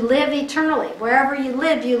 You live eternally. Wherever you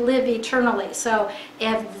live eternally. So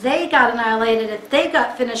if they got annihilated, if they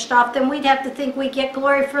got finished off, then we'd have to think we get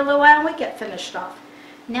glory for a little while and we get finished off.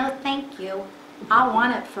 No, thank you. I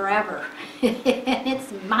want it forever.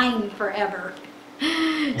 It's mine forever.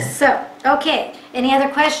 So, okay. Any other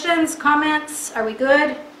questions, comments? Are we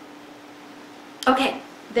good? Okay.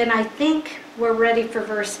 Then I think we're ready for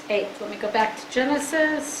verse 8. Let me go back to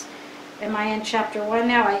Genesis. Am I in chapter 1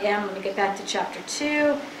 now? I am. Let me get back to chapter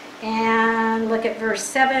 2 and look at verse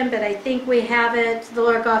 7. But I think we have it. The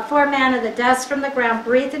Lord God formed man of the dust from the ground,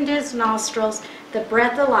 breathed into his nostrils the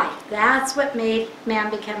breath of life. That's what made man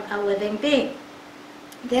become a living being.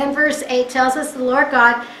 Then verse 8 tells us the Lord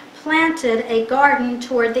God planted a garden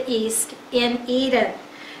toward the east in Eden.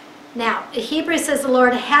 Now, Hebrews says the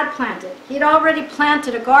Lord had planted. He'd already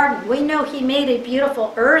planted a garden. We know he made a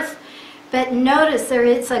beautiful earth, but notice there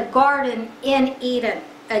is a garden in Eden.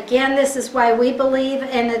 Again, this is why we believe,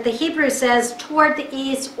 and that the Hebrew says toward the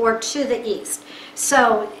east or to the east.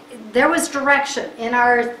 So there was direction in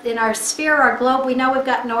our sphere, our globe. We know we've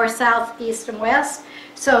got north, south, east, and west.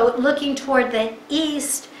 So looking toward the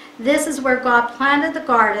east, this is where God planted the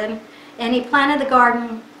garden, and he planted the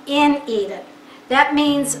garden in Eden. That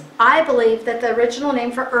means, I believe, that the original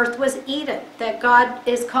name for earth was Eden, that God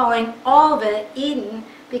is calling all of it Eden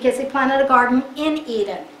because he planted a garden in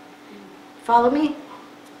Eden. Follow me?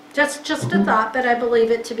 Just a thought, but I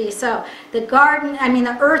believe it to be so. The garden,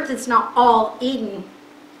 the earth is not all Eden.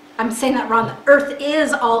 I'm saying that wrong. The earth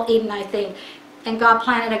is all Eden, I think, and God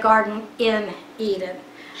planted a garden in Eden.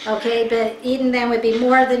 Okay, but Eden then would be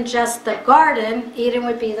more than just the garden. Eden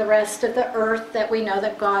would be the rest of the earth that we know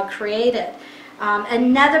that God created.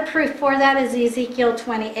 Another proof for that is Ezekiel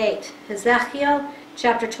 28. Ezekiel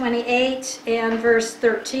chapter 28 and verse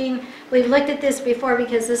 13. We've looked at this before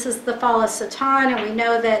because this is the fall of Satan, and we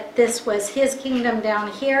know that this was his kingdom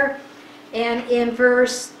down here. And in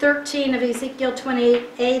verse 13 of Ezekiel 28,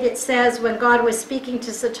 it says, when God was speaking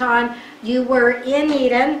to Satan, you were in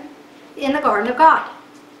Eden, in the garden of God.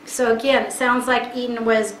 So again, it sounds like Eden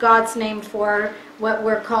was God's name for what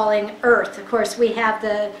we're calling earth. Of course, we have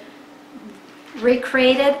the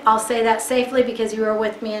recreated. I'll say that safely because you were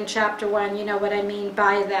with me in chapter 1. You know what I mean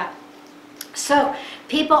by that. So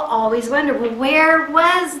people always wonder, well, where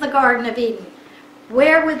was the Garden of Eden?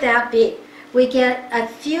 Where would that be? We get a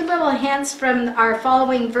few little hints from our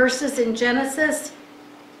following verses in Genesis.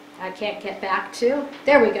 I can't get back to.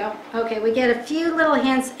 There we go. Okay, we get a few little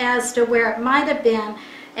hints as to where it might have been,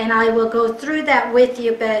 and I will go through that with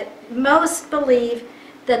you, but most believe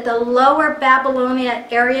that the lower Babylonia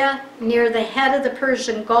area near the head of the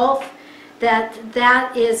Persian Gulf,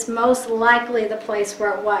 that is most likely the place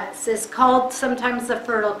where it was. It's called sometimes the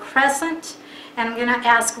Fertile Crescent, and I'm going to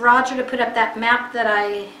ask Roger to put up that map that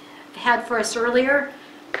I had for us earlier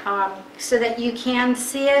so that you can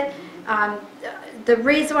see it. The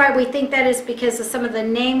reason why we think that is because of some of the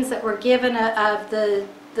names that were given of the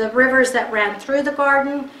rivers that ran through the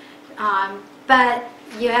garden, but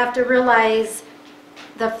you have to realize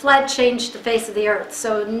the flood changed the face of the earth,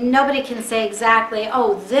 so nobody can say exactly,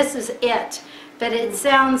 oh, this is it, but it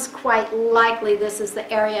sounds quite likely this is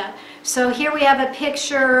the area. So here we have a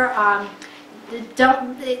picture.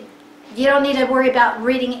 You don't need to worry about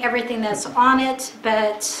reading everything that's on it,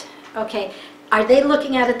 but okay, are they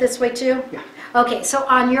looking at it this way too? Yeah. Okay, so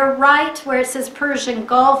on your right where it says Persian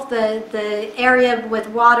Gulf, the area with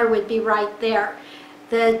water would be right there.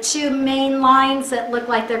 The two main lines that look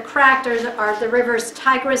like they're cracked are the rivers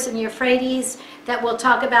Tigris and Euphrates, that we'll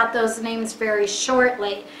talk about those names very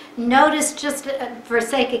shortly. Notice, just for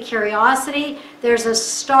sake of curiosity, there's a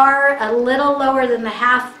star a little lower than the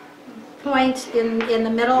half point in the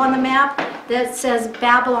middle on the map that says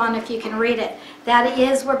Babylon, if you can read it. That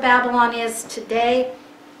is where Babylon is today.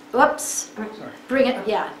 Oops. Bring it,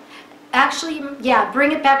 yeah. Actually, yeah,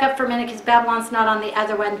 bring it back up for a minute because Babylon's not on the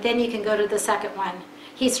other one. Then you can go to the second one.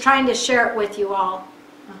 He's trying to share it with you all.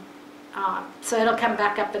 So it'll come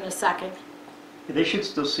back up in a second. They should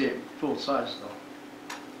still see it full size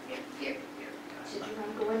though. Did you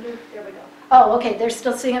want to go under? There we go. Oh, okay, they're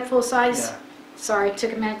still seeing it full size? Yeah. Sorry, it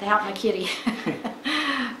took a minute to help my kitty.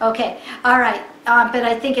 Okay, all right, but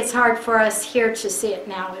I think it's hard for us here to see it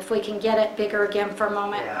now. If we can get it bigger again for a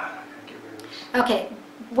moment. Yeah. I get rid of this. Okay,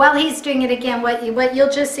 while he's doing it again, what you'll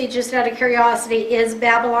just see, just out of curiosity, is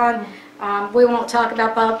Babylon. We won't talk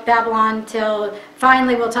about Babylon till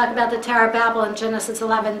finally we'll talk about the Tower of Babel in Genesis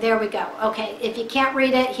 11. There we go. Okay, if you can't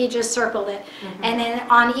read it, he just circled it. And then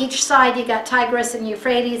on each side you got Tigris and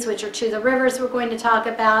Euphrates, which are two of the rivers we're going to talk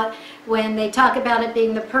about. When they talk about it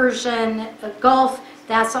being the Persian Gulf,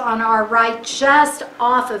 that's on our right, just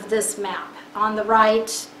off of this map. On the right,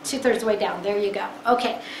 2/3 of the way down. There you go.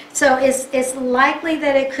 Okay, so it's likely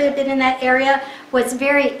that it could have been in that area. What's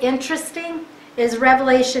very interesting is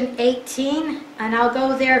Revelation 18, and I'll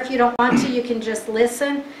go there if you don't want to, you can just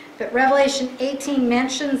listen. But Revelation 18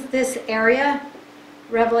 mentions this area.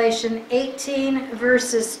 Revelation 18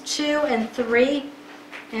 verses 2 and 3,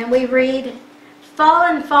 and we read,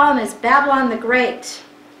 "Fallen, fallen is Babylon the Great."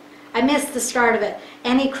 I missed the start of it.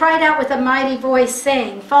 "And he cried out with a mighty voice,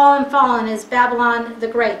 saying, Fallen, fallen is Babylon the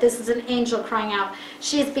Great." This is an angel crying out.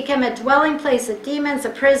 "She has become a dwelling place of demons, a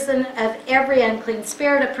prison of every unclean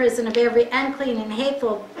spirit, a prison of every unclean and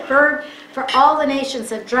hateful bird. For all the nations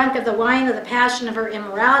have drunk of the wine of the passion of her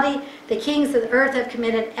immorality. The kings of the earth have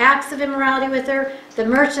committed acts of immorality with her. The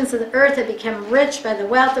merchants of the earth have become rich by the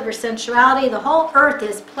wealth of her sensuality." The whole earth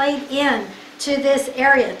is played in to this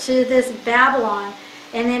area, to this Babylon.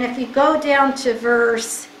 And then if you go down to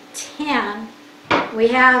verse 10, we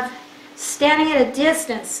have, "Standing at a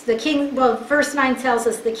distance, the king," well, verse 9 tells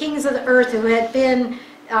us, "the kings of the earth who had been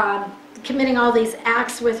committing all these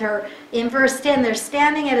acts with her." In verse 10, they're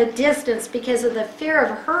standing at a distance because of the fear of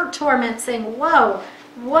her torment, saying, "Woe,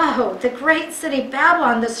 woe, the great city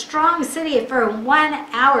Babylon, the strong city, for in 1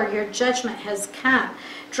 hour your judgment has come."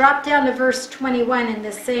 Drop down to verse 21 in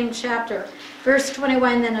this same chapter. Verse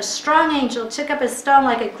 21, "Then a strong angel took up a stone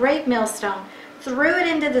like a great millstone, threw it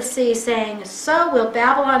into the sea, saying, So will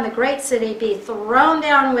Babylon, the great city, be thrown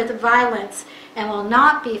down with violence, and will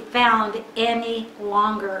not be found any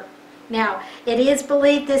longer." Now, it is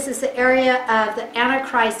believed this is the area of the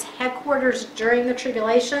Antichrist headquarters during the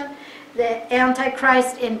tribulation. The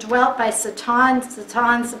Antichrist indwelt by Satan,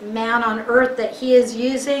 Satan's man on earth that he is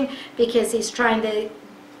using because he's trying to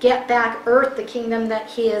get back earth, the kingdom that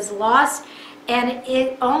he has lost. And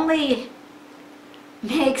it only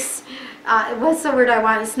makes, what's the word I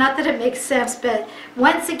want? It's not that it makes sense, but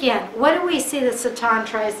once again, what do we see that Satan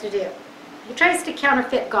tries to do? He tries to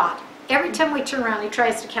counterfeit God. Every time we turn around, he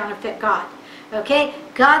tries to counterfeit God. Okay?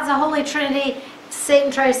 God's a holy trinity.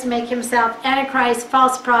 Satan tries to make himself Antichrist,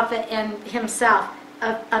 false prophet, and himself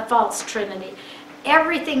a false trinity.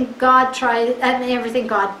 Everything God tries, and everything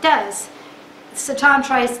God does, Satan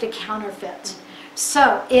tries to counterfeit.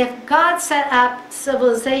 So if God set up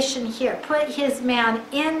civilization here, put his man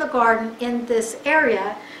in the garden in this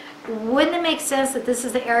area, wouldn't it make sense that this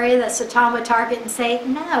is the area that Satan would target and say,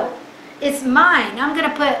 "No, it's mine. I'm going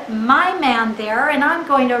to put my man there and I'm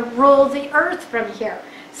going to rule the earth from here."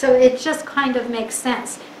 So it just kind of makes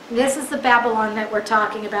sense. This is the Babylon that we're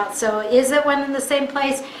talking about. So is it one in the same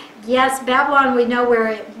place? Yes, Babylon, we know where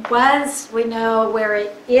it was. We know where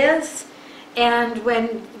it is. And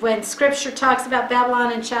when Scripture talks about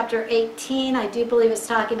Babylon in chapter 18, I do believe it's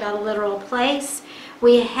talking about a literal place.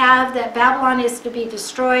 We have that Babylon is to be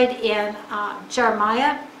destroyed in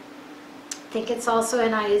Jeremiah. I think it's also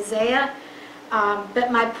in Isaiah.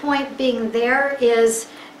 But my point being there is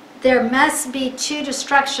there must be two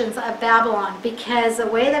destructions of Babylon, because the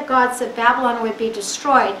way that God said Babylon would be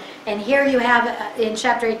destroyed, and here you have in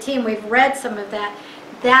chapter 18, we've read some of that,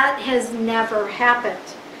 that has never happened.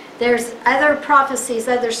 There's other prophecies,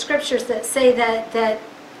 other scriptures that say that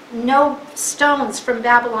no stones from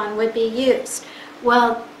Babylon would be used.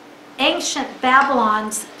 Well, ancient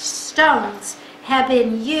Babylon's stones have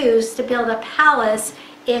been used to build a palace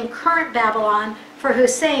in current Babylon for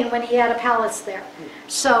Hussein when he had a palace there.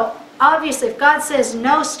 So obviously if God says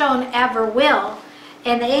no stone ever will,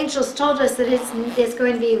 and the angels told us that it's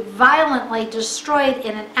going to be violently destroyed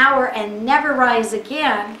in an hour and never rise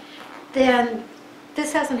again, then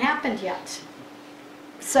this hasn't happened yet.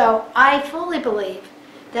 So I fully believe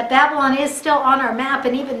that Babylon is still on our map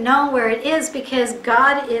and even know where it is, because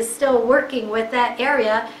God is still working with that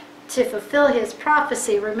area to fulfill his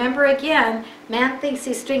prophecy. Remember again, man thinks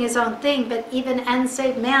he's doing his own thing, but even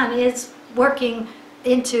unsaved man is working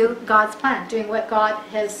into God's plan, doing what God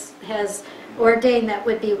has ordained that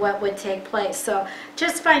would be what would take place. So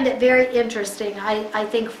just find it very interesting. I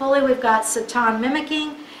think fully we've got Satan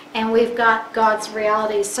mimicking, and we've got God's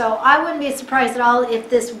reality. So I wouldn't be surprised at all if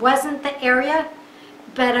this wasn't the area,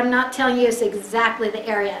 but I'm not telling you it's exactly the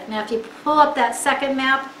area. Now, if you pull up that second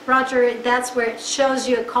map, Roger, that's where it shows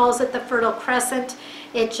you, it calls it the Fertile Crescent.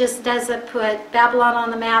 It just doesn't put Babylon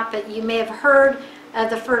on the map, but you may have heard of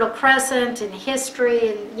the Fertile Crescent in history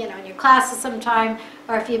and, in your classes sometime,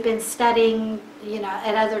 or if you've been studying,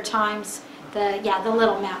 at other times, the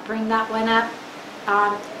little map. Bring that one up.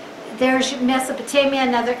 There's Mesopotamia,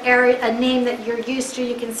 another area, a name that you're used to.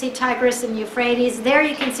 You can see Tigris and Euphrates. There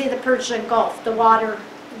you can see the Persian Gulf, the water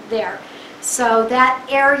there. So that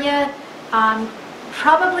area,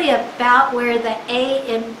 probably about where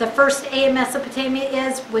the first A in Mesopotamia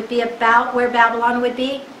is, would be about where Babylon would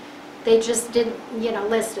be. They just didn't,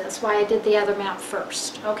 list it. That's why I did the other map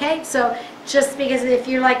first. Okay, so just because if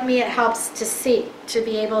you're like me, it helps to see, to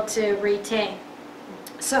be able to retain.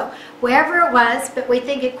 So wherever it was, but we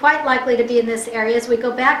think it quite likely to be in this area. As we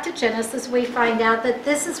go back to Genesis, we find out that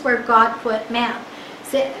this is where God put man.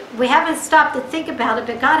 So we haven't stopped to think about it,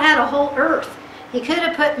 but God had a whole earth. He could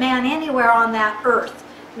have put man anywhere on that earth.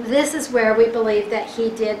 This is where we believe that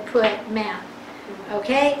he did put man.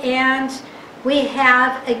 Okay, and we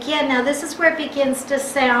have, again, now this is where it begins to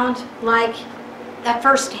sound like a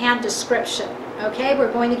first-hand description. Okay,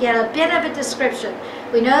 we're going to get a bit of a description.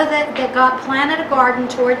 We know that God planted a garden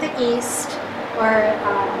toward the east, or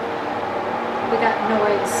we got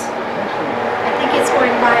noise. I think it's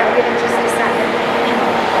going by. I'll give it just a second.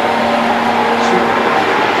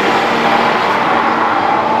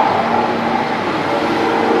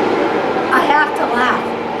 I have to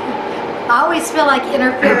laugh. I always feel like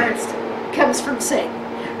interference comes from Satan.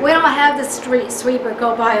 We don't have the street sweeper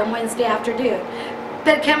go by on Wednesday afternoon,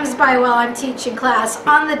 but it comes by while I'm teaching class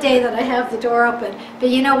on the day that I have the door open. But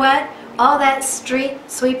you know what? All that street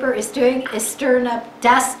sweeper is doing is stirring up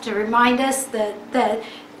dust to remind us that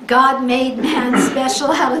God made man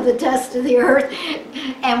special out of the dust of the earth.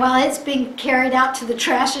 And while it's being carried out to the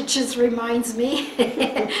trash, it just reminds me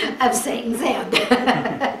of Satan's hand.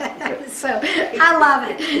 So I love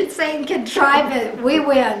it. Satan can try, but we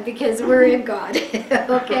win because we're in God.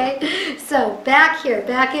 Okay? So back here,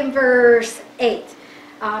 back in verse 8.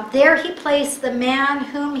 There he placed the man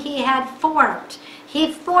whom he had formed.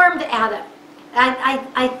 He formed Adam.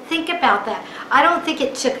 I think about that. I don't think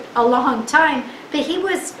it took a long time, but he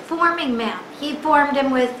was forming man. He formed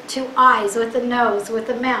him with 2 eyes, with a nose, with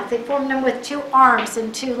a mouth. He formed him with 2 arms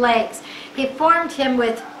and 2 legs. He formed him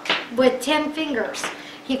with 10 fingers.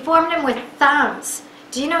 He formed him with thumbs.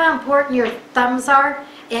 Do you know how important your thumbs are?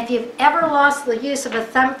 If you've ever lost the use of a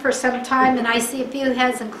thumb for some time, and I see a few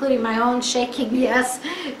heads, including my own, shaking yes,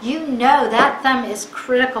 you know that thumb is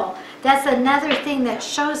critical. That's another thing that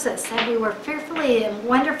shows us that we were fearfully and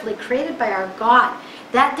wonderfully created by our God.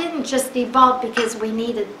 That didn't just evolve because we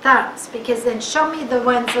needed thumbs, because then show me the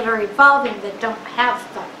ones that are evolving that don't have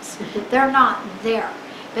thumbs. They're not there.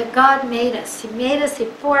 But God made us. He made us, he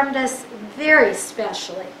formed us very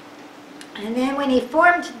specially. And then when he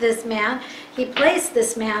formed this man, he placed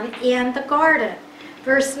this man in the garden.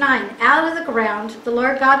 Verse 9, out of the ground the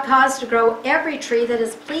Lord God caused to grow every tree that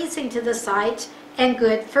is pleasing to the sight and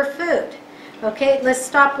good for food. Okay, let's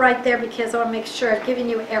stop right there because I want to make sure I've given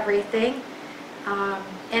you everything.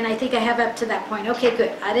 And I think I have up to that point. Okay,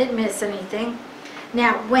 good. I didn't miss anything.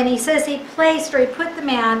 Now, when he says he placed or he put the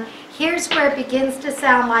man, here's where it begins to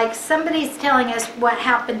sound like somebody's telling us what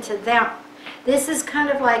happened to them. This is kind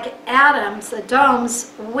of like Adam's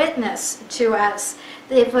witness to us.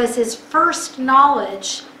 It was his first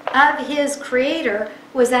knowledge of his Creator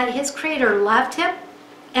was that his Creator loved him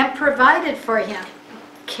and provided for him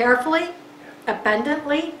carefully,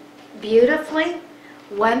 abundantly, beautifully,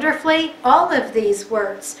 wonderfully, all of these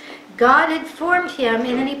words. God had formed him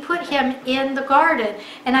and then he put him in the garden.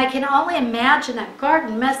 And I can only imagine that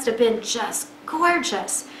garden must have been just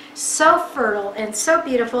gorgeous. So fertile and so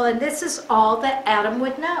beautiful, and this is all that Adam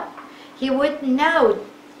would know. He would know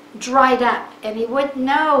dried up, and he would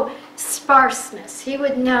know sparseness. He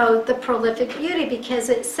would know the prolific beauty, because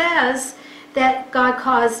it says that God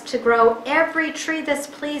caused to grow every tree that's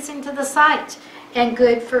pleasing to the sight and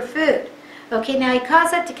good for food. Okay, now he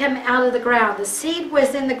caused that to come out of the ground. The seed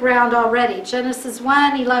was in the ground already. Genesis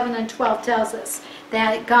 1, 11, and 12 tells us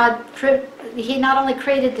that God, he not only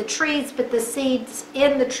created the trees, but the seeds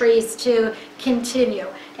in the trees to continue,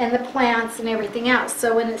 and the plants and everything else.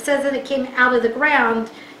 So when it says that it came out of the ground,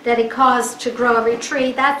 that he caused to grow every tree,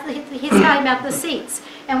 he's talking about the seeds.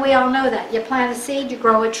 And we all know that. You plant a seed, you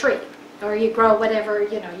grow a tree. or you grow whatever,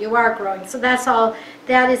 you are growing. So that's all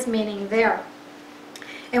that is meaning there.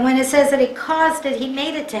 And when it says that he caused it, he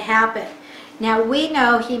made it to happen. Now we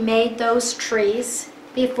know he made those trees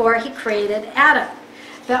before he created Adam.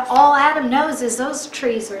 But all Adam knows is those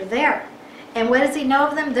trees are there. And what does he know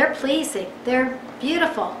of them? They're pleasing. They're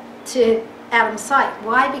beautiful to Adam's sight.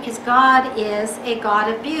 Why? Because God is a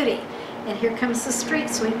God of beauty. And here comes the street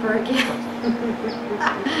sweeper again.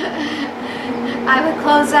 I would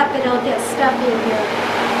close up and it'll get stuffy in here.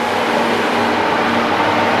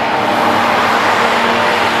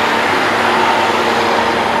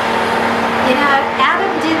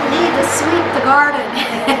 Adam didn't need to sweep the garden.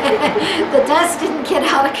 The dust didn't get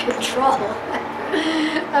out of control.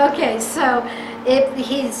 Okay, so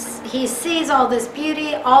he sees all this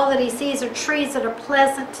beauty. All that he sees are trees that are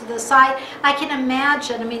pleasant to the sight. I can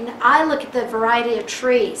imagine, I look at the variety of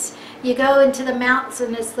trees. You go into the mountains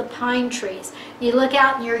and it's the pine trees. You look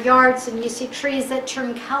out in your yards and you see trees that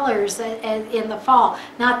turn colors in the fall.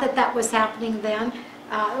 Not that that was happening then.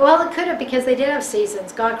 Well, it could have, because they did have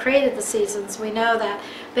seasons. God created the seasons, we know that.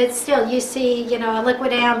 But still, you see, a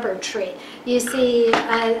liquid amber tree. You see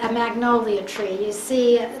a magnolia tree. You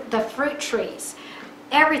see the fruit trees.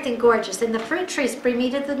 Everything gorgeous. And the fruit trees bring me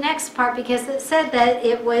to the next part, because it said that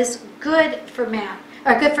it was good for man.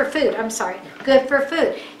 Or good for food, I'm sorry. Good for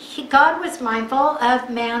food. God was mindful of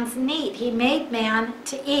man's need. He made man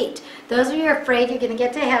to eat. Those of you who are afraid you're going to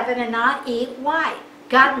get to heaven and not eat, why?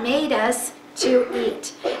 God made us to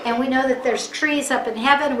eat. And we know that there's trees up in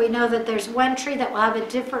heaven. We know that there's one tree that will have a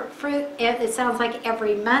different fruit. It sounds like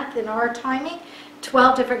every month in our timing.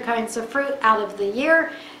 12 different kinds of fruit out of the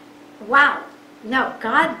year. Wow. No,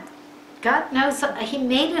 God knows. He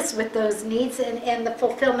made us with those needs and the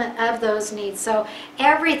fulfillment of those needs. So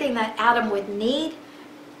everything that Adam would need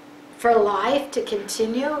for life to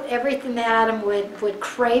continue, everything that Adam would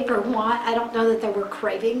crave or want. I don't know that there were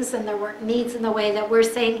cravings and there weren't needs in the way that we're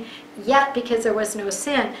saying yet, because there was no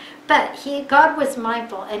sin. But God was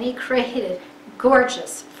mindful, and he created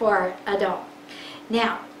gorgeous for Adam.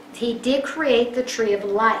 Now, he did create the tree of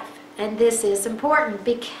life. And this is important,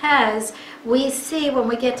 because we see when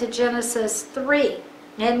we get to Genesis 3,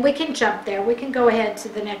 and we can jump there. We can go ahead to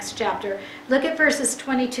the next chapter. Look at verses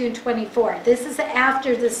 22 and 24. This is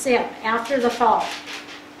after the sin, after the fall.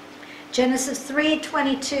 Genesis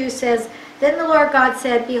 3:22 says, "Then the Lord God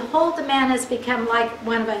said, Behold, the man has become like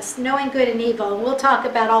one of us, knowing good and evil." And we'll talk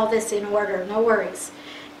about all this in order, no worries.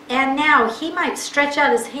 "And now he might stretch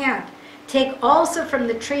out his hand, take also from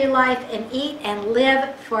the tree of life and eat and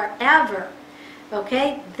live forever."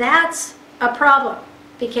 Okay, that's a problem,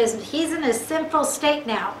 because he's in a sinful state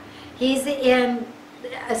now. He's in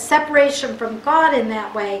a separation from God in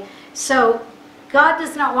that way. So God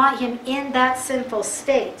does not want him in that sinful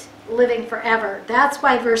state, living forever. That's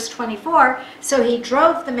why verse 24, "So he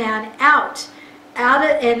drove the man out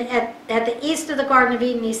and at the east of the Garden of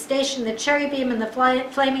Eden, he stationed the cherubim and the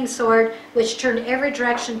flaming sword, which turned every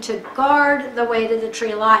direction to guard the way to the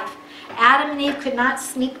tree of life." Adam and Eve could not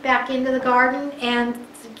sneak back into the garden and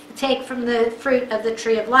take from the fruit of the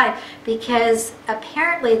tree of life, because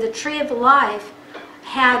apparently the tree of life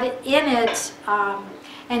had in it,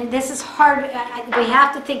 and this is hard, we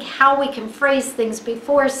have to think how we can phrase things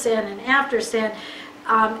before sin and after sin.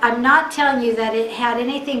 I'm not telling you that it had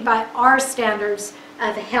anything by our standards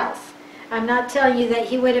of health. I'm not telling you that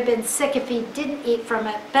he would have been sick if he didn't eat from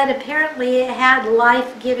it, but apparently it had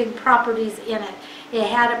life-giving properties in it. It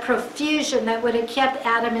had a profusion that would have kept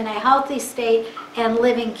Adam in a healthy state and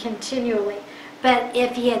living continually. But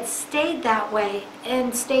if he had stayed that way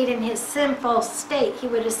and stayed in his sinful state, he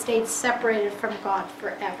would have stayed separated from God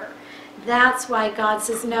forever. That's why God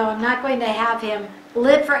says, no, I'm not going to have him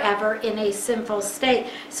live forever in a sinful state.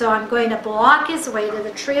 So I'm going to block his way to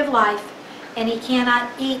the tree of life, and he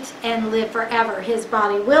cannot eat and live forever. His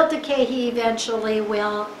body will decay. He eventually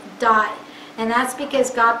will die. And that's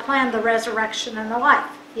because God planned the resurrection and the life.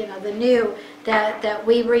 The new that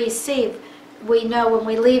we receive. We know when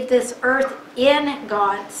we leave this earth in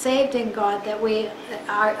God, saved in God, that we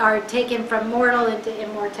are taken from mortal into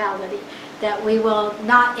immortality. That we will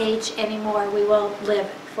not age anymore. We will live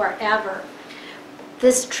forever.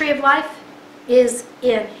 This tree of life is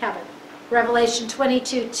in heaven. Revelation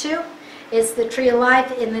 22:2 is the tree of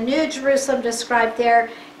life in the New Jerusalem described there.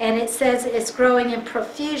 And it says it's growing in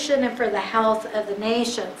profusion and for the health of the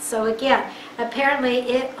nations. So again, apparently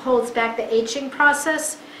it holds back the aging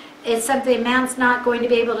process. It's something man's not going to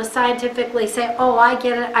be able to scientifically say, oh, I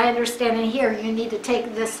get it, I understand it here, you need to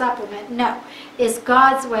take this supplement. No, it's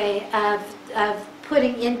God's way of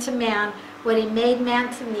putting into man what he made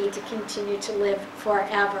man to need to continue to live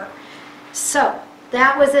forever. So,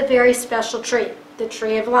 That was a very special tree, the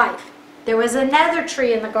tree of life. There was another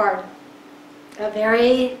tree in the garden, a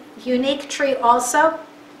very unique tree also.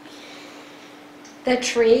 The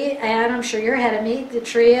tree, and I'm sure you're ahead of me, the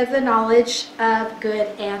tree of the knowledge of good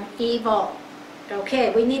and evil.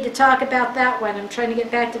 Okay, we need to talk about that one. I'm trying to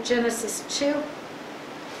get back to Genesis 2.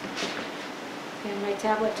 And my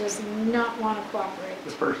tablet does not want to cooperate.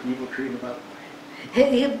 The first evil tree in the Bible.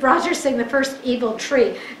 Roger's saying the first evil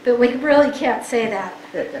tree, but we really can't say that.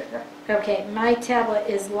 Okay, my tablet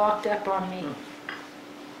is locked up on me.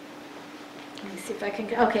 Let me see if I can,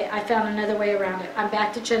 okay, I found another way around it. I'm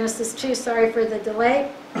back to Genesis 2, sorry for the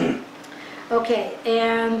delay. Okay,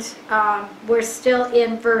 and we're still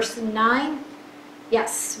in verse 9.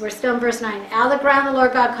 Yes, we're still in verse 9. Out of the ground the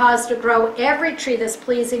Lord God caused to grow every tree that's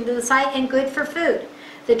pleasing to the sight and good for food.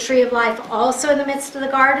 The tree of life also in the midst of the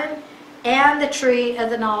garden, and the tree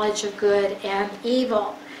of the knowledge of good and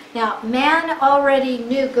evil. Now, man already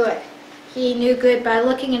knew good. He knew good by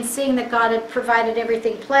looking and seeing that God had provided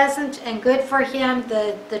everything pleasant and good for him,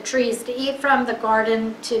 the trees to eat from, the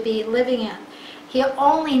garden to be living in. He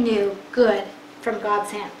only knew good from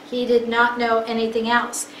God's hand. He did not know anything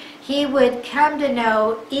else. He would come to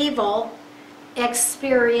know evil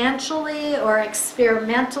experientially or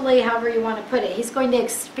experimentally, however you want to put it. He's going to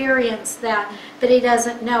experience that, but he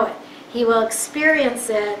doesn't know it. He will experience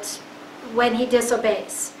it when he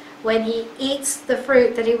disobeys, when he eats the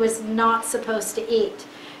fruit that he was not supposed to eat.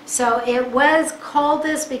 So it was called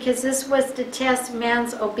this because this was to test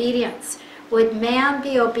man's obedience. Would man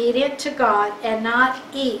be obedient to God and not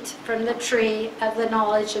eat from the tree of the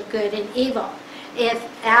knowledge of good and evil? If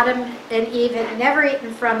Adam and Eve had never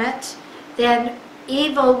eaten from it, then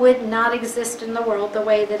evil would not exist in the world the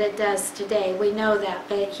way that it does today. We know that.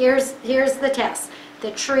 But here's the test.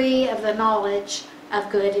 The tree of the knowledge of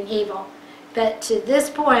good and evil. But to this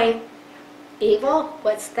point, evil,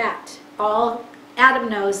 what's that? All Adam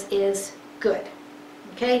knows is good.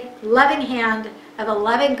 Okay? Loving hand of a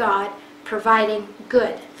loving God providing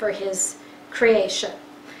good for his creation.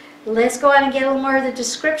 Let's go on and get a little more of the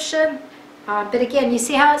description. But again, you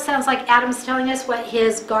see how it sounds like Adam's telling us what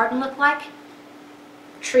his garden looked like?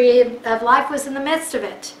 Tree of life was in the midst of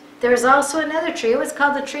it. There was also another tree. It was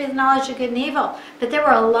called the tree of the knowledge of good and evil. But there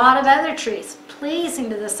were a lot of other trees pleasing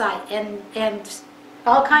to the sight and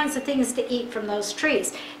all kinds of things to eat from those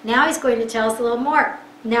trees. Now he's going to tell us a little more.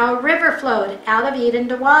 Now a river flowed out of Eden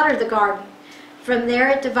to water the garden. From there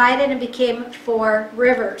it divided and became 4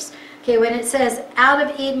 rivers. Okay, when it says out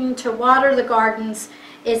of Eden to water the gardens,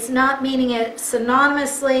 it's not meaning it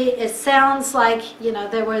synonymously. It sounds like, you know,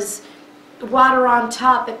 there was water on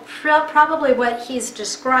top. But probably what he's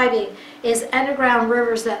describing is underground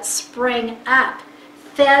rivers that sprang up,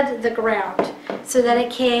 fed the ground, so that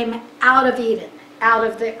it came out of Eden, out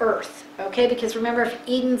of the earth. Okay, because remember,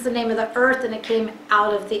 Eden's the name of the earth, and it came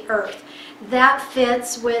out of the earth. That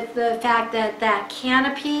fits with the fact that that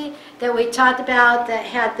canopy that we talked about that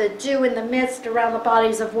had the dew in the midst around the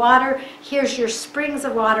bodies of water, here's your springs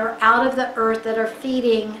of water out of the earth that are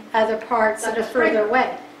feeding other parts that are further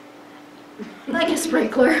away. Like a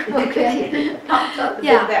sprinkler, okay. Pops up,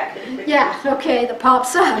 Yeah, yeah, okay, that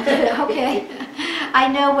pops up, okay. I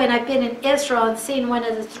know when I've been in Israel and seen one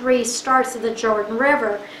of the 3 starts of the Jordan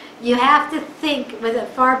River, you have to think with a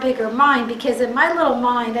far bigger mind, because in my little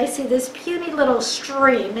mind I see this puny little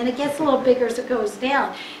stream and it gets a little bigger as it goes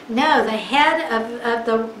down. No, the head of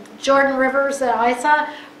the Jordan rivers that I saw,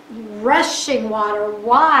 rushing water,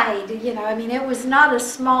 wide, you know, I mean it was not a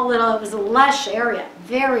small little, it was a lush area,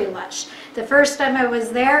 very lush. The first time I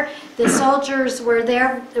was there, the soldiers were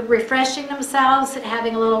there refreshing themselves,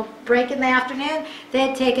 having a little break in the afternoon. They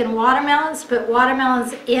had taken watermelons, put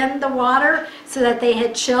watermelons in the water so that they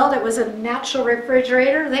had chilled. It was a natural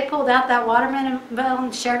refrigerator. They pulled out that watermelon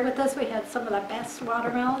and shared with us. We had some of the best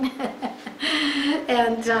watermelon.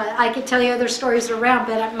 And I could tell you other stories around,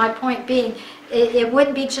 but my point being, it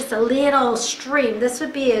wouldn't be just a little stream. This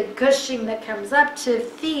would be a gushing that comes up to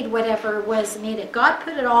feed whatever was needed. God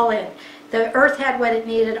put it all in. The earth had what it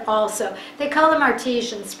needed also. They call them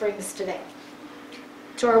artesian springs today.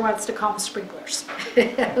 Tor wants to call them sprinklers.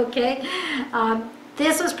 Okay?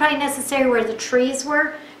 This was probably necessary where the trees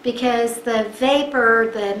were, because the vapor,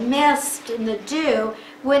 the mist, and the dew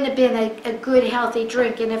wouldn't have been a good, healthy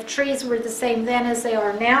drink. And if trees were the same then as they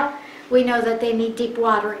are now, we know that they need deep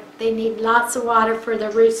watering. They need lots of water for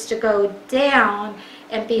the roots to go down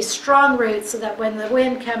and be strong roots so that when the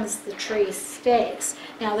wind comes, the tree stays.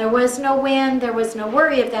 Now, there was no wind, there was no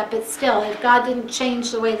worry of that, but still, if God didn't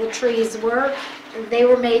change the way the trees were, they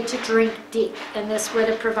were made to drink deep, and this would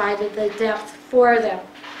have provided the depth for them.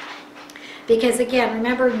 Because again,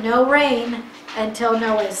 remember, no rain until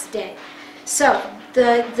Noah's day. So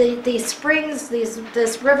these springs,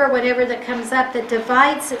 this river, whatever that comes up, that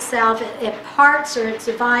divides itself, it parts or it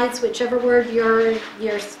divides, whichever word your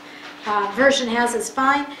version has is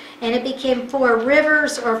fine, and it became 4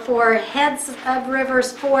 rivers or 4 heads of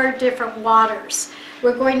rivers, 4 different waters.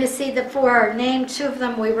 We're going to see the 4 are named. 2 of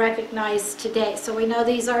them we recognize today. So we know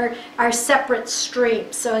these are separate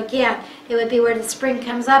streams. So again, it would be where the spring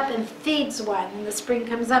comes up and feeds one, and the spring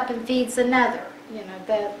comes up and feeds another. You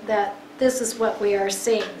know, that this is what we are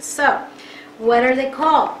seeing. So, what are they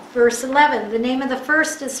called? Verse 11, the name of the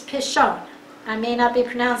first is Pishon. I may not be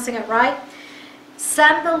pronouncing it right.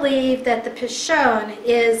 Some believe that the Pishon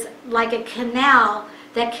is like a canal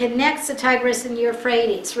that connects the Tigris and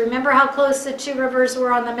Euphrates. Remember how close the 2 rivers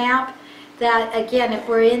were on the map? That, again, if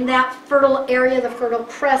we're in that fertile area, the Fertile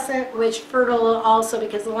Crescent, which fertile also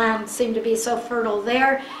because the land seemed to be so fertile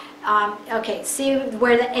there. Okay, see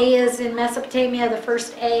where the A is in Mesopotamia, the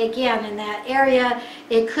first A again in that area.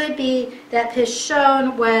 It could be that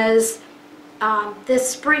Pishon was this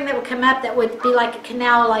spring that would come up that would be like a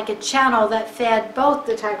canal, like a channel that fed both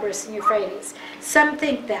the Tigris and Euphrates. Some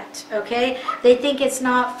think that, okay? They think it's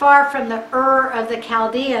not far from the of the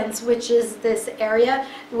Chaldeans, which is this area.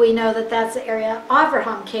 We know that that's the area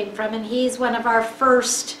Abraham came from, and he's one of our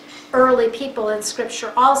first early people in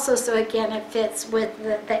Scripture also, so again, it fits with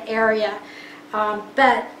the area.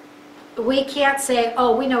 But we can't say,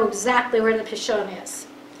 oh, we know exactly where the Pishon is.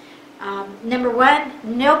 Number 1,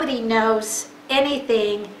 nobody knows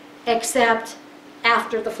anything except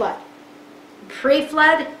after the flood.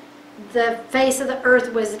 Pre-flood, the face of the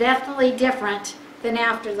earth was definitely different than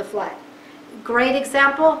after the flood. Great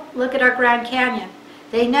example, look at our Grand Canyon.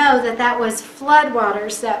 They know that that was flood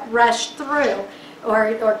waters that rushed through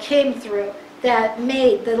or came through that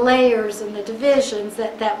made the layers and the divisions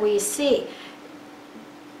that we see.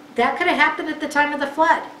 That could have happened at the time of the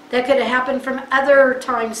flood. That could have happened from other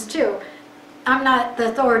times too. I'm not the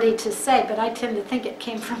authority to say, but I tend to think it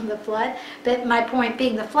came from the flood. But my point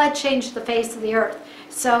being, the flood changed the face of the earth.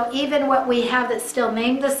 So even what we have that's still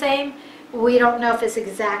named the same, we don't know if it's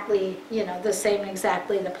exactly, you know, the same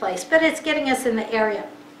exactly the place. But it's getting us in the area.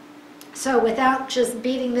 So without just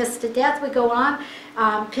beating this to death, we go on.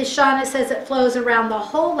 Pishon, it says it flows around the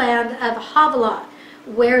whole land of Havilah,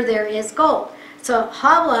 where there is gold. So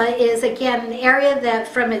Havilah is, again, an area that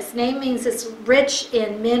from its name means it's rich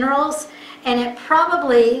in minerals. And it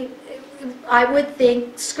probably, I would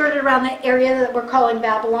think, skirted around the area that we're calling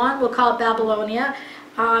Babylon. We'll call it Babylonia.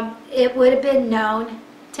 It would have been known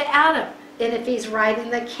to Adam. And if he's writing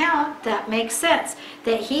the account, that makes sense.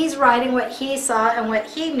 That he's writing what he saw and what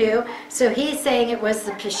he knew. So he's saying it was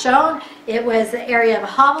the Pishon, it was the area of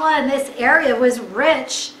Havilah, and this area was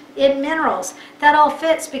rich in minerals. That all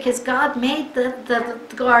fits because God made the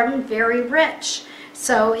garden very rich.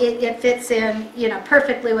 So it fits in, you know,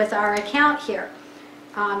 perfectly with our account here.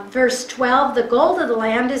 Verse 12, the gold of the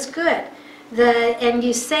land is good. And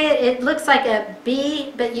you say it looks like a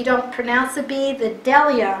B, but you don't pronounce the B, the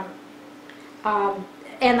bdellium.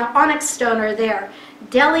 And the onyx stone are there.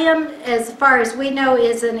 Bdellium, as far as we know,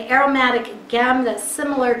 is an aromatic gum that's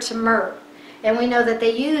similar to myrrh. And we know that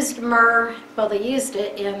they used myrrh, well, they used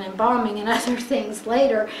it in embalming and other things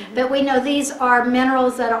later, but we know these are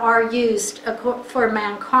minerals that are used for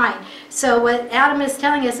mankind. So what Adam is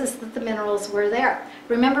telling us is that the minerals were there.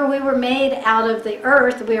 Remember, we were made out of the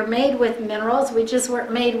earth. We were made with minerals. We just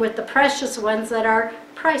weren't made with the precious ones that are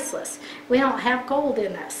priceless. We don't have gold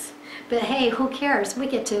in us. But hey, who cares? We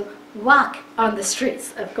get to walk on the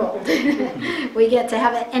streets of gold. We get to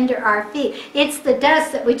have it under our feet. It's the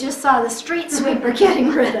dust that we just saw the street sweeper getting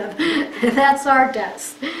rid of. That's our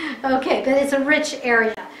dust. Okay, but it's a rich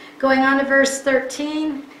area. Going on to verse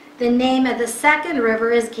 13, the name of the second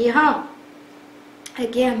river is Gihon.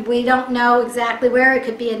 Again, we don't know exactly where. It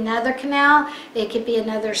could be another canal. It could be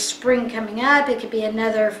another spring coming up. It could be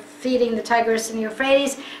another feeding the Tigris and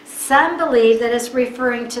Euphrates. Some believe that it's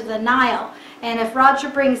referring to the Nile. And if Roger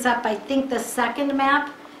brings up, I think the second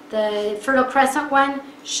map, the Fertile Crescent one,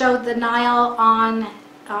 showed the Nile on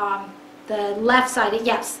the left side.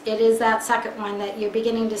 Yes, it is that second one that you're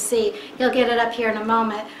beginning to see. He'll get it up here in a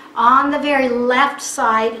moment. On the very left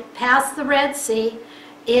side, past the Red Sea,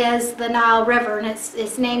 is the Nile River, and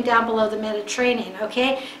it's named down below the Mediterranean,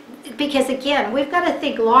 okay? Because again, we've got to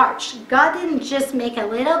think large. God didn't just make a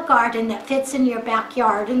little garden that fits in your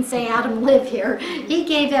backyard and say, Adam, live here. He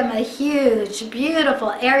gave him a huge,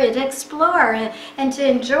 beautiful area to explore and to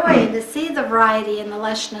enjoy and to see the variety and the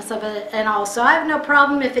lushness of it and all. So I have no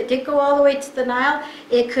problem if it did go all the way to the Nile.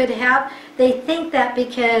 It could have. They think that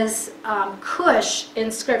because Cush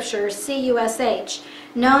in Scripture, C-U-S-H,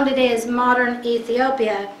 known today as modern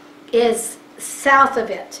Ethiopia, is south of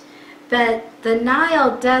it. But the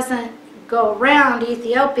Nile doesn't go around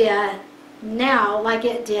Ethiopia now like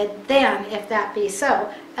it did then, if that be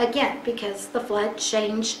so. Again, because the flood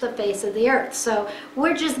changed the face of the earth. So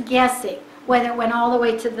we're just guessing whether it went all the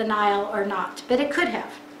way to the Nile or not. But it could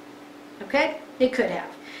have. Okay? It could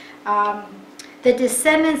have. The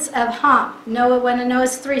descendants of Ham. One of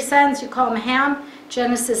Noah's 3 sons, you call him Ham.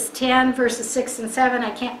 Genesis 10, verses 6 and 7.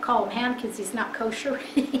 I can't call him Ham because he's not kosher.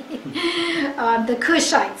 The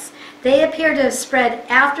Cushites. They appear to have spread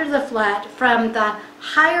after the flood from the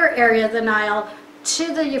higher area of the Nile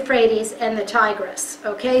to the Euphrates and the Tigris.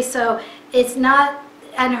 Okay, so it's not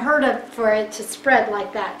unheard of for it to spread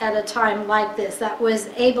like that at a time like this. That was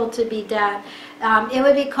able to be done. It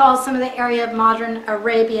would be called some of the area of modern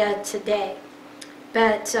Arabia today.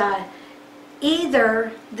 But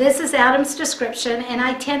either this is Adam's description, and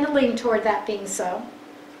I tend to lean toward that being so,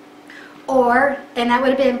 or, and that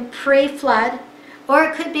would have been pre-flood, or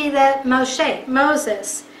it could be that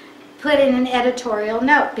Moses, put in an editorial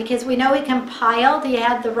note, because we know he compiled, he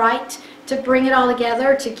had the right to bring it all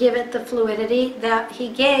together, to give it the fluidity that he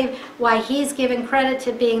gave, why he's given credit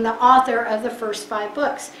to being the author of the first 5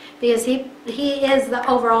 books, because he is the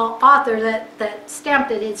overall author that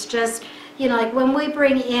stamped it. It's just, you know, like when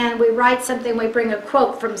we write something, we bring a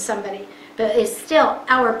quote from somebody, but it's still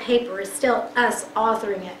our paper, it's still us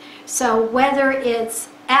authoring it. So whether it's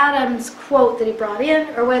Adam's quote that he brought in,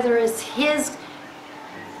 or whether it's his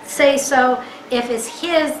say so, if it's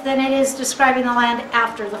his, then it is describing the land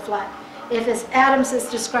after the flood. If it's Adam's, it's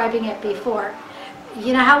describing it before.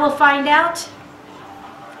 You know how we'll find out?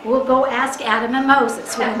 We'll go ask Adam and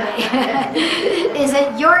Moses one day. Is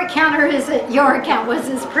it your account or is it your account? Was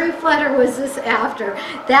this pre-flood or was this after?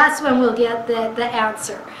 That's when we'll get the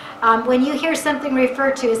answer. When you hear something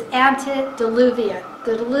referred to as antediluvian,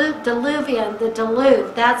 the diluvian, the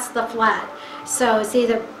deluge, that's the flood. So it's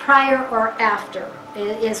either prior or after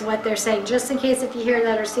is what they're saying, just in case if you hear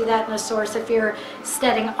that or see that in a source, if you're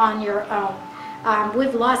studying on your own.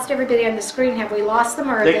 We've lost everybody on the screen. Have we lost them,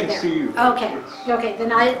 or are They they can there? see you. Okay, okay,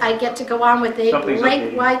 then I get to go on with the Something's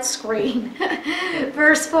blank updating. white screen.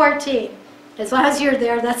 Verse 14. As long as you're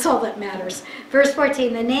there, that's all that matters. Verse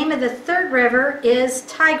 14, the name of the third river is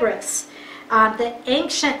Tigris. The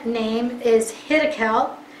ancient name is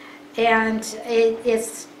Hiddekel, and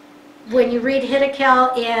it's, when you read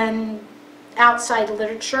Hiddekel in outside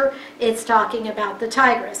literature, it's talking about the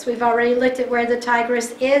Tigris. We've already looked at where the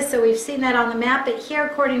Tigris is, so we've seen that on the map, but here,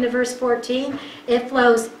 according to verse 14, it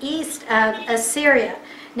flows east of Assyria.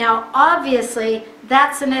 Now, obviously,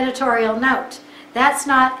 that's an editorial note. That's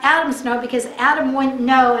not Adam's note, because Adam wouldn't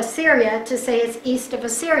know Assyria to say it's east of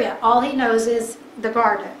Assyria. All he knows is the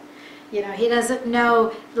garden. You know, he doesn't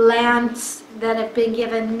know lands that have been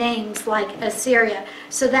given names like Assyria.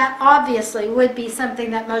 So that obviously would be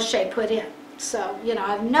something that Moshe put in. So, you know,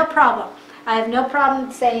 I have no problem. I have no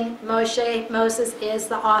problem saying Moses is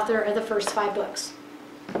the author of the first 5 books.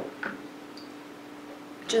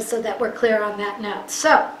 Just so that we're clear on that note.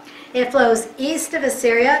 So, it flows east of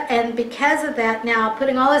Assyria, and because of that, now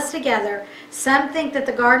putting all this together, some think that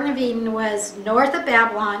the Garden of Eden was north of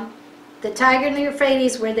Babylon, the Tigris and the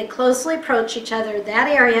Euphrates, where they closely approach each other, that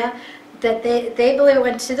area, that they believe it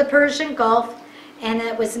went to the Persian Gulf, and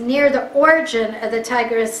it was near the origin of the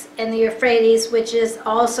Tigris and the Euphrates, which is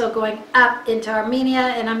also going up into Armenia,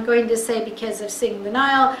 and I'm going to say because of seeing the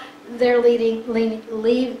Nile, they're leaning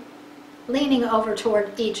over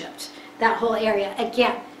toward Egypt, that whole area.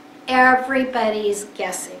 Again, everybody's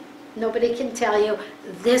guessing. Nobody can tell you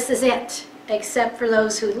this is it, except for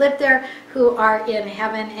those who live there, who are in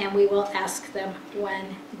heaven, and we will ask them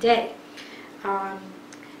one day.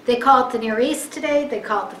 They call it the Near East today. They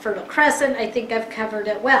call it the Fertile Crescent. I think I've covered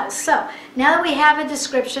it well. So now that we have a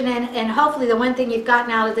description, and hopefully the one thing you've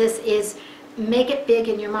gotten out of this is make it big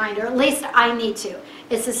in your mind, or at least I need to.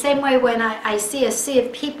 It's the same way when I see a sea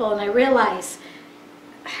of people and I realize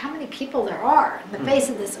how many people there are on the face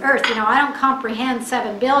of this earth. You know, I don't comprehend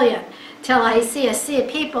 7 billion till I see a sea of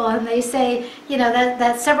people and they say, you know,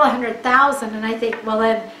 that's several 100,000, and I think, well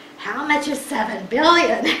then, how much is 7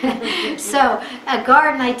 billion? So a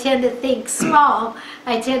garden, I tend to think small.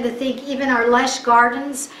 I tend to think even our lush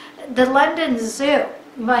gardens. The London Zoo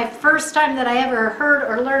my first time that I ever heard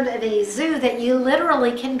or learned of a zoo that you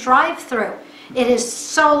literally can drive through. It is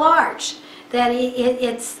so large that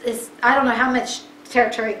it's I don't know how much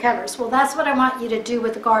territory it covers. Well, that's what I want you to do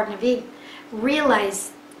with the Garden of Eden.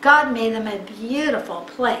 Realize God made them a beautiful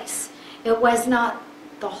place. It was not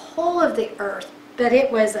the whole of the earth, but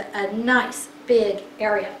it was a nice big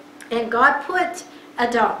area. And God put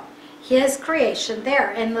Adam, his creation,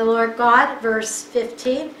 there. And the Lord God, verse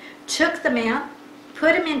 15, took the man,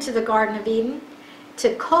 put him into the Garden of Eden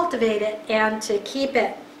to cultivate it and to keep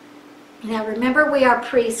it. Now remember, we are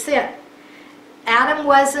pre-sin. Adam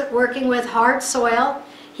wasn't working with hard soil.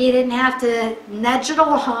 He didn't have to nudge it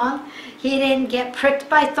along. He didn't get pricked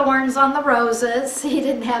by thorns on the roses. He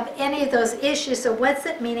didn't have any of those issues. So what's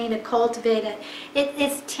it meaning to cultivate it?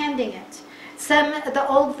 It's tending it. Some of the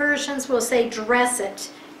old versions will say dress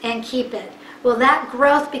it and keep it. Well, that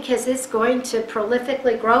growth, because it's going to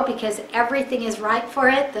prolifically grow because everything is right for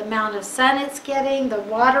it, the amount of sun it's getting, the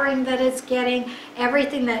watering that it's getting,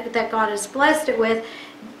 everything that God has blessed it with,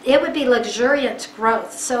 it would be luxuriant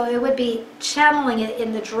growth. So it would be channeling it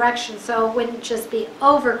in the direction so it wouldn't just be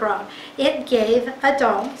overgrown. It gave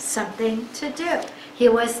Adam something to do. He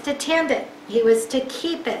was to tend it. He was to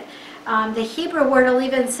keep it. The Hebrew word will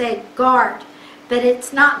even say guard. But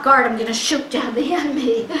it's not guard, I'm going to shoot down the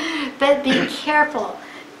enemy. But be careful.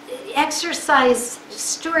 Exercise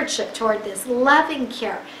stewardship toward this, loving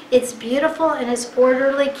care. It's beautiful and it's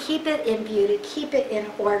orderly. Keep it in beauty. Keep it in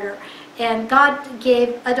order. And God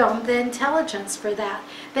gave Adam the intelligence for that.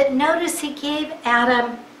 But notice he gave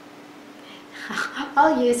Adam,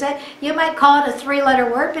 I'll use it, you might call it a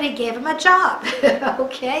three-letter word, but he gave him a job,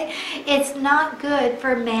 okay? It's not good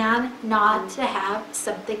for man not to have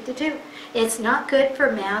something to do. It's not good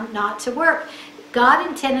for man not to work. God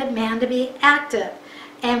intended man to be active.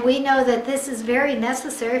 And we know that this is very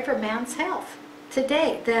necessary for man's health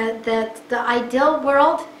today. That the ideal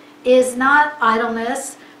world is not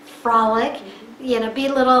idleness, frolic, be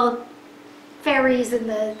little fairies in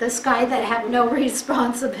the sky that have no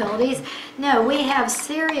responsibilities. No, we have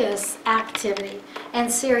serious activity and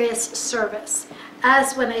serious service.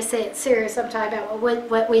 As when I say it's serious, I'm talking about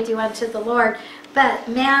what we do unto the Lord. But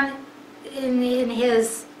man, in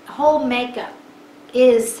his whole makeup,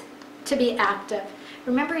 is to be active.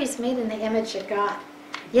 Remember, he's made in the image of God.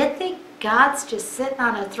 You think God's just sitting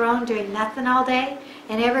on a throne doing nothing all day,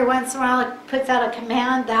 and every once in a while it puts out a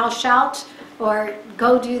command, thou shalt, or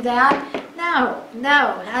go do that? No.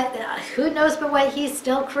 Who knows but what he's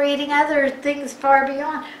still creating other things far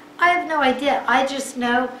beyond. I have no idea. I just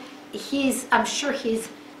know I'm sure he's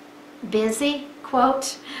busy,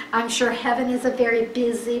 quote. I'm sure heaven is a very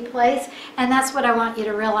busy place, and that's what I want you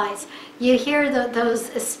to realize. You hear those,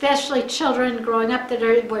 especially children growing up that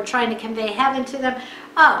we're trying to convey heaven to them.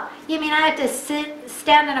 Oh, you mean I have to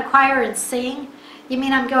stand in a choir and sing? You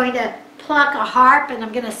mean I'm going to pluck a harp and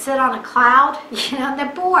I'm going to sit on a cloud?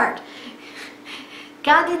 They're bored.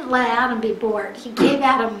 God didn't let Adam be bored. He gave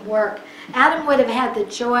Adam work. Adam would have had the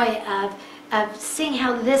joy of seeing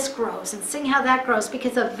how this grows and seeing how that grows,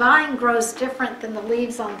 because a vine grows different than the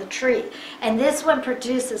leaves on the tree. And this one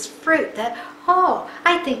produces fruit that, oh,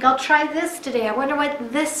 I think I'll try this today. I wonder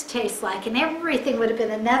what this tastes like. And everything would have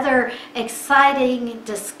been another exciting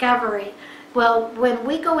discovery. Well, when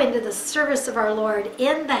we go into the service of our Lord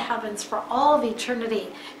in the heavens for all of eternity,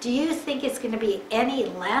 do you think it's going to be any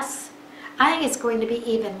less? I think it's going to be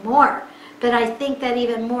even more. But I think that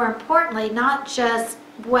even more importantly, not just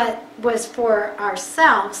what was for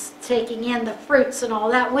ourselves, taking in the fruits and all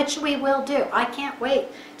that, which we will do. I can't wait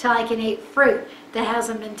till I can eat fruit that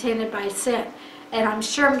hasn't been tainted by sin. And I'm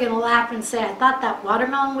sure I'm going to laugh and say, I thought that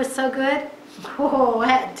watermelon was so good. Oh, I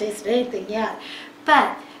hadn't tasted anything yet.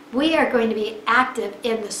 But we are going to be active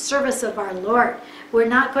in the service of our Lord. We're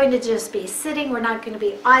not going to just be sitting. We're not going to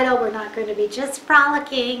be idle. We're not going to be just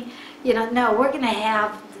frolicking. No, we're going to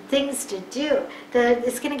have things to do.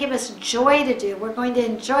 It's going to give us joy to do. We're going to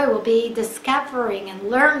enjoy. We'll be discovering and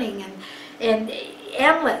learning and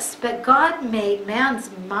endless. But God made man's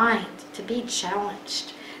mind to be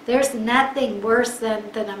challenged. There's nothing worse than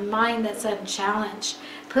a mind that's unchallenged.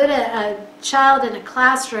 Put a child in a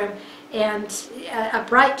classroom, and a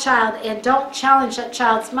bright child, and don't challenge that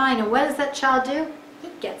child's mind. And what does that child do? He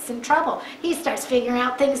gets in trouble. He starts figuring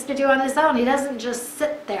out things to do on his own. He doesn't just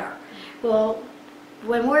sit there. Well,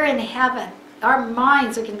 when we're in heaven, our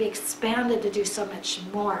minds are going to be expanded to do so much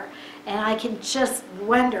more. And I can just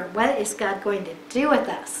wonder, what is God going to do with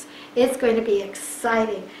us? It's going to be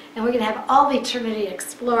exciting. And we're going to have all of eternity to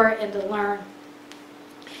explore and to learn.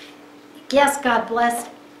 Yes, God blessed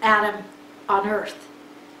Adam on earth.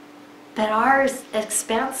 But our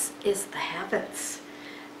expanse is the heavens.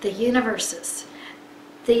 the universes,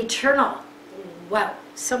 the eternal. Wow,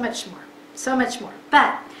 so much more, so much more.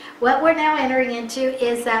 But what we're now entering into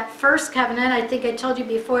is that first covenant. I think I told you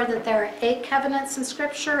before that there are 8 covenants in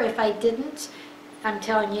Scripture. If I didn't, I'm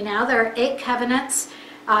telling you now, there are 8 covenants.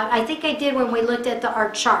 I think I did when we looked at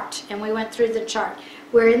our chart, and we went through the chart.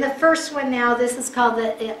 We're in the first one now. This is called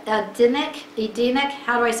the Edenic,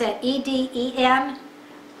 how do I say it? Edenic.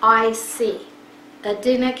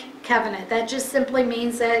 Edenic covenant. That just simply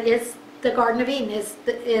means that it's the Garden of Eden.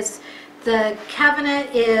 The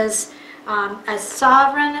covenant is a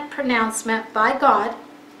sovereign pronouncement by God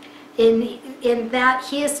in that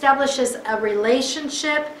he establishes a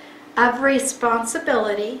relationship of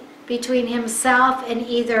responsibility between himself and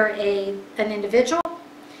either an individual,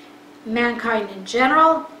 mankind in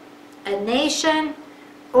general, a nation,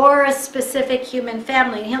 or a specific human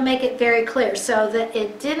family. And he'll make it very clear. So the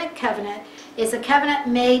Edenic covenant is a covenant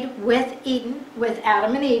made with Eden, with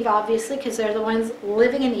Adam and Eve, obviously, because they're the ones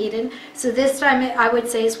living in Eden. So this time I would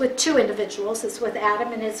say it's with 2 individuals. It's with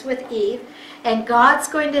Adam and it's with Eve. And God's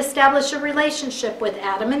going to establish a relationship with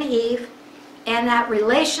Adam and Eve. And that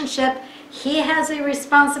relationship, he has a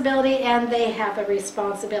responsibility and they have a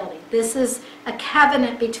responsibility. This is a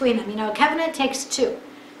covenant between them. You know, a covenant takes 2.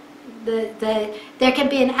 There can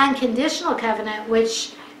be an unconditional covenant,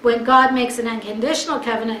 which when God makes an unconditional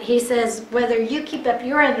covenant, he says, whether you keep up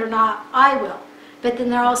your end or not, I will. But then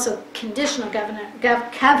there are also conditional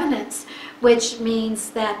covenants, which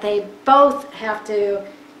means that they both have to,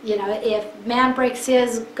 you know, if man breaks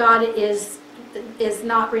his, God is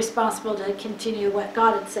not responsible to continue what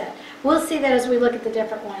God had said. We'll see that as we look at the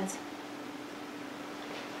different ones.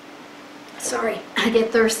 Sorry, I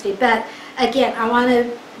get thirsty. But again, I want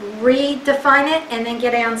to redefine it and then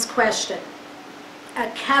get Ann's question. A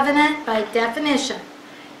covenant, by definition,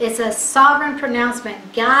 is a sovereign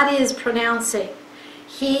pronouncement. God is pronouncing.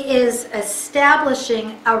 He is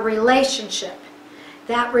establishing a relationship.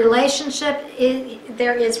 That relationship,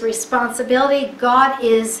 there is responsibility. God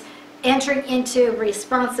is entering into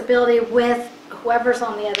responsibility with whoever's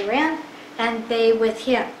on the other end, and they with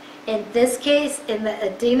him. In this case, in the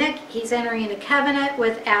Edenic, he's entering into covenant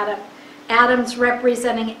with Adam. Adam's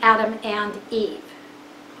representing Adam and Eve,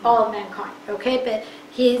 all of mankind, okay? But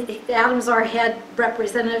Adam's our head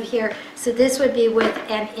representative here, so this would be with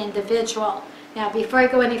an individual. Now, before I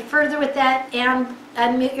go any further with that, Ann,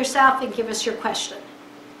 unmute yourself and give us your question.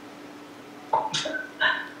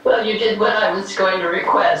 Well, you did what I was going to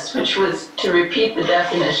request, which was to repeat the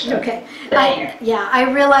definition. Okay. Thank you.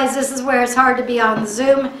 I realize this is where it's hard to be on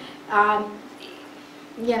Zoom.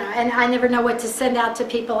 You know, and I never know what to send out to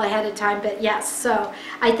people ahead of time, but yes. So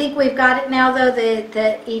I think we've got it now, though,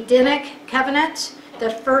 the Edenic covenant, the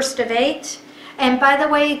first of 8. And by the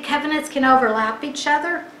way, covenants can overlap each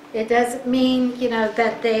other. It doesn't mean, you know,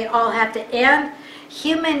 that they all have to end.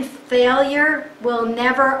 Human failure will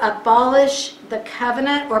never abolish the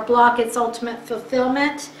covenant or block its ultimate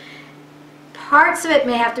fulfillment. Parts of it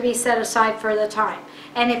may have to be set aside for the time.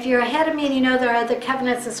 And if you're ahead of me and you know there are other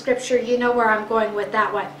covenants in Scripture, you know where I'm going with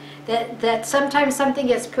that one. That sometimes something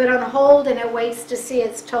gets put on hold and it waits to see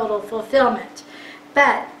its total fulfillment.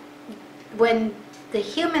 But when the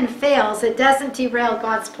human fails, it doesn't derail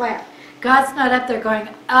God's plan. God's not up there going,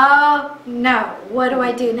 oh, no, what do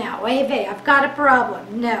I do now? Wait, I've got a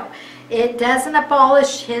problem. No, it doesn't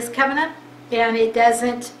abolish his covenant, and it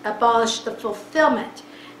doesn't abolish the fulfillment.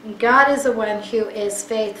 God is the one who is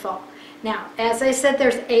faithful. Now, as I said,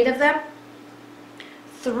 there's 8 of them.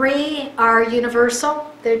 3 are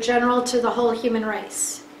universal. They're general to the whole human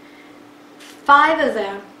race. 5 of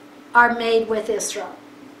them are made with Israel.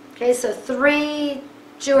 Okay, so 3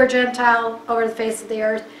 Jew or Gentile over the face of the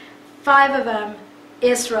earth. 5 of them,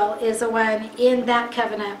 Israel is the one in that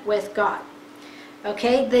covenant with God.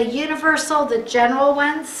 Okay, the universal, the general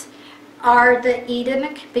ones are the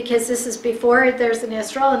Edenic, because this is before there's an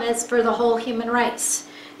Israel, and it's for the whole human race.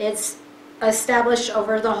 It's established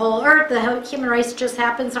over the whole earth. The human race just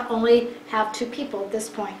happens to only have 2 people at this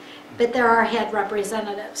point, but there are head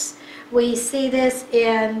representatives. We see this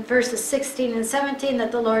in verses 16 and 17,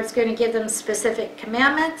 that the Lord's going to give them specific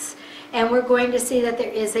commandments. And we're going to see that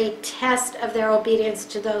there is a test of their obedience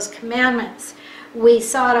to those commandments. We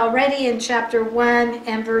saw it already in chapter 1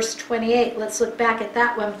 and verse 28. Let's look back at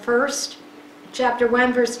that one first. Chapter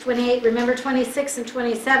 1, verse 28. Remember 26 and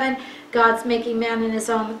 27, God's making man in his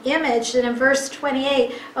own image. And in verse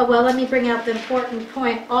 28, oh, well, let me bring out the important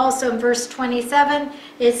point. Also in verse 27,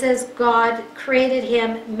 it says God created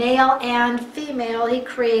him male and female. He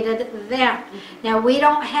created them. Now, we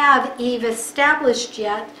don't have Eve established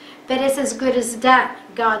yet, but it's as good as done.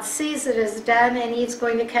 God sees it as done, and Eve's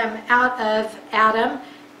going to come out of Adam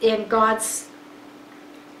in God's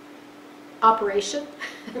operation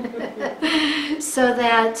so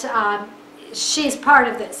that she's part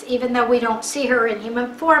of this. Even though we don't see her in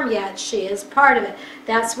human form yet, she is part of it.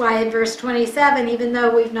 That's why in verse 27, even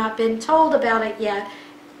though we've not been told about it yet,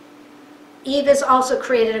 Eve is also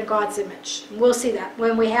created in God's image. We'll see that.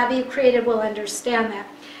 When we have Eve created, we'll understand that.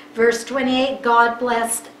 Verse 28, God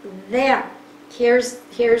blessed them. Here's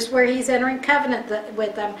where he's entering covenant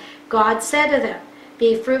with them. God said to them,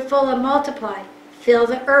 be fruitful and multiply, fill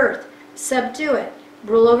the earth, subdue it,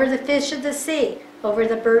 rule over the fish of the sea, over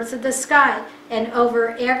the birds of the sky, and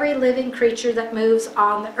over every living creature that moves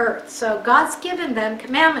on the earth. So God's given them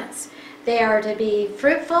commandments. They are to be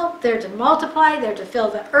fruitful, they're to multiply, they're to fill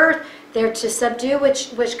the earth, they're to subdue,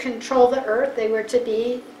 which control the earth. They were to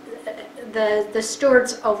be the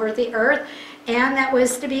stewards over the earth, and that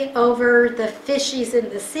was to be over the fishies in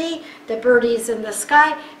the sea, the birdies in the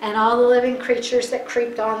sky, and all the living creatures that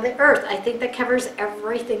creeped on the earth. I think that covers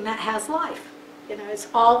everything that has life. You know, it's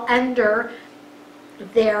all under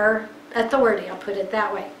their authority, I'll put it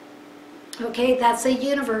that way. Okay, that's a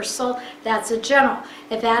universal, that's a general.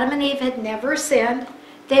 If Adam and Eve had never sinned,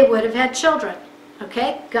 they would have had children.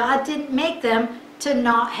 Okay, God didn't make them to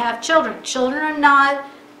not have children. Children are not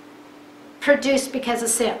produced because of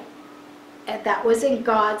sin. And that was in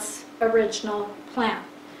God's original plan.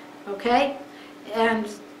 Okay, and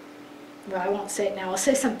well, I won't say it now, I'll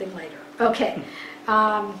say something later. Okay,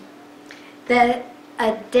 the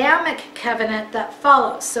Adamic covenant that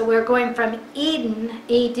follows. So we're going from Eden,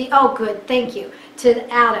 E-D, oh good, thank you, to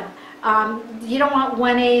Adam. You don't want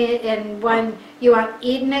one A and one, you want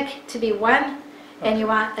Edenic to be one, and you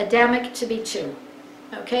want Adamic to be two.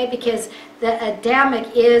 Okay, because the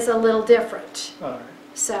Adamic is a little different. All right.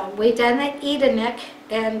 So we've done the Edenic,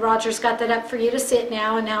 and Roger's got that up for you to see it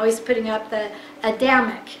now, and now he's putting up the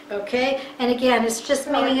Adamic, okay? And again, it's just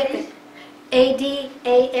meaning it, A-D-A-M-I-C.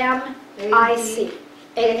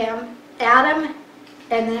 A-M, Adam,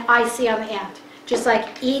 and then I-C on the end. Just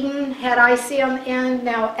like Eden had I-C on the end,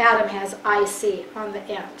 now Adam has I-C on the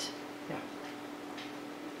end.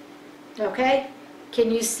 Yeah. Okay?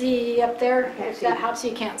 Can you see up there? If that helps,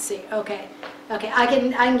 you can't see. Okay. Okay, I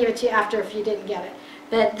can give it to you after if you didn't get it.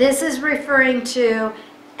 But this is referring to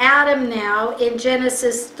Adam now in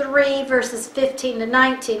Genesis 3 verses 15 to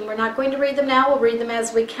 19. We're not going to read them now. We'll read them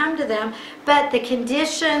as we come to them. But the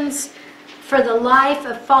conditions for the life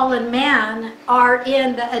of fallen man are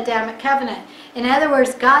in the Adamic covenant. In other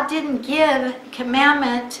words, God didn't give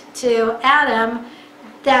commandment to Adam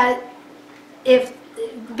that if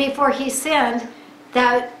before he sinned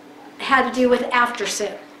that had to do with after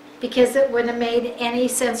sin, because it wouldn't have made any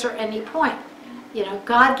sense or any point. You know,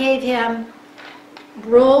 God gave him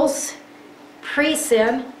rules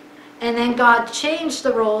pre-sin, and then God changed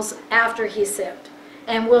the rules after he sinned.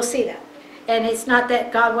 And we'll see that. And it's not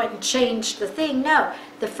that God went and changed the thing. No,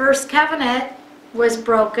 the first covenant was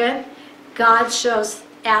broken. God shows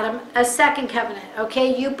Adam a second covenant.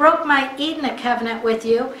 Okay, you broke my Edenic covenant with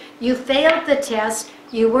you. You failed the test.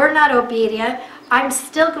 You were not obedient. I'm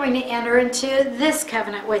still going to enter into this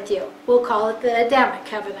covenant with you. We'll call it the Adamic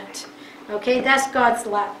covenant. Okay, that's God's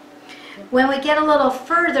love. When we get a little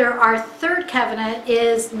further, our third covenant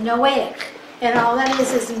is Noahic. And all that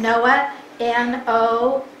is Noah,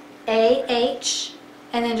 N-O-A-H,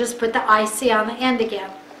 and then just put the I-C on the end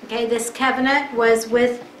again. Okay, this covenant was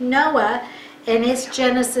with Noah, and it's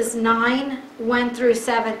Genesis 9, 1 through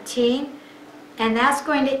 17. And that's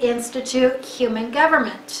going to institute human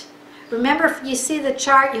government. Remember, if you see the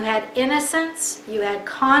chart, you had innocence, you had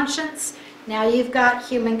conscience, now you've got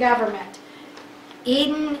human government.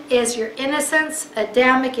 Eden is your innocence,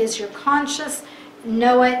 Adamic is your conscience,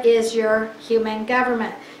 Noah is your human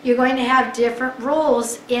government. You're going to have different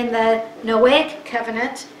rules in the Noahic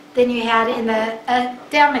covenant than you had in the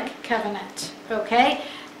Adamic covenant, okay?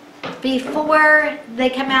 Before they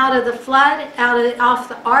come out of the flood, off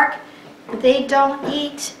the ark, they don't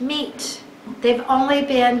eat meat. They've only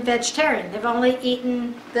been vegetarian. They've only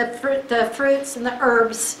eaten the fruits and the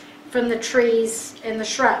herbs from the trees and the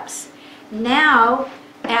shrubs. Now,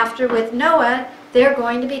 after with Noah, they're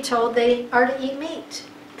going to be told they are to eat meat.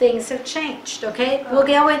 Things have changed, okay? We'll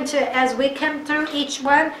go into, as we come through each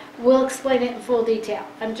one, we'll explain it in full detail.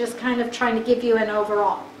 I'm just kind of trying to give you an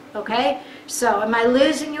overall, okay? So, am I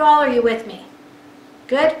losing you all, or are you with me?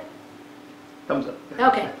 Good? Thumbs up.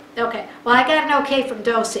 Okay, okay. Well, I got an okay from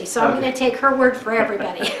Dosey, so I'm going to take her word for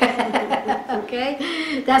everybody.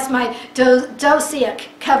 Okay? That's my Dosiac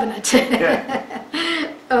covenant. Yeah.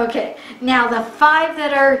 Okay. Now, the 5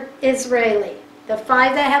 that are Israeli, the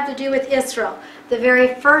 5 that have to do with Israel, the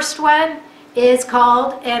very first one is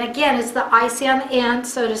called, and again, it's the IC on the end,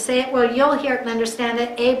 so to say it well, you'll hear it and understand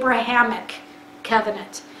it, Abrahamic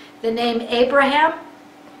covenant. The name Abraham,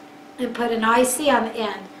 and put an IC on the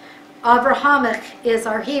end. Abrahamic is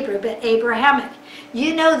our Hebrew, but Abrahamic.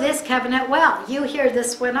 You know this covenant well. You hear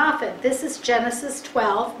this one often. This is Genesis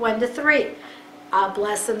 12, 1-3. I'll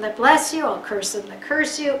bless them that bless you. I'll curse them that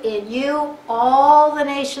curse you. In you, all the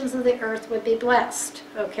nations of the earth would be blessed.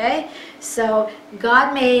 Okay? So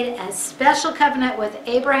God made a special covenant with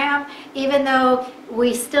Abraham, even though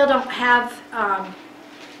we still don't have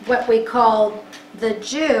what we call the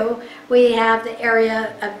Jew. We have the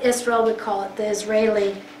area of Israel. We call it the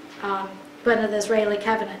Israeli, one of the Israeli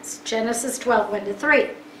covenants. Genesis 12,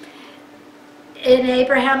 1-3. In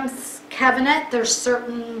Abraham's covenant, there's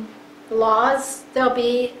certain laws. There'll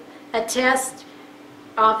be a test.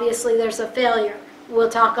 Obviously, there's a failure. We'll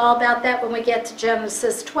talk all about that when we get to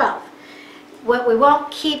Genesis 12. What we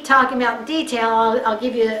won't keep talking about in detail, I'll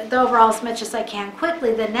give you the overall as much as I can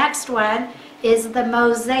quickly. The next one is the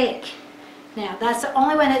Mosaic. Now, that's the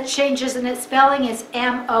only one that changes in its spelling. Is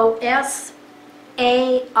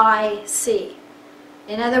Mosaic.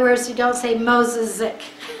 In other words, you don't say Mosaic.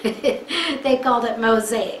 They called it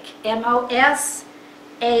Mosaic. Mosaic.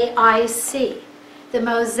 The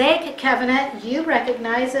Mosaic covenant you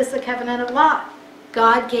recognize as the covenant of law.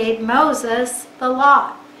 God gave Moses the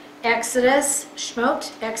law. Exodus,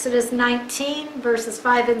 Shemot, Exodus 19, verses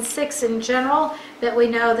 5 and 6 in general, that we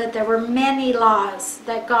know that there were many laws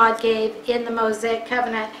that God gave in the Mosaic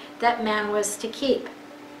covenant that man was to keep.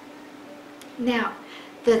 Now,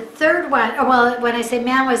 the third one, well, when I say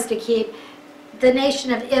man was to keep, the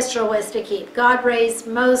nation of Israel was to keep. God raised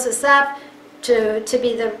Moses up to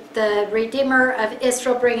be the redeemer of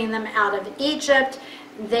Israel, bringing them out of Egypt.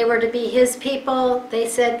 They were to be his people. They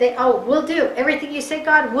said, we'll do. Everything you say,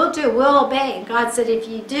 God, we'll do. We'll obey. And God said, if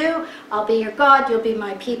you do, I'll be your God. You'll be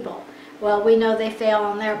my people. Well, we know they fail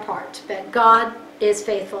on their part, but God is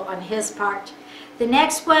faithful on his part. The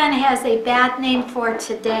next one has a bad name for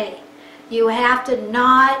today. You have to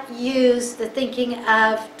not use the thinking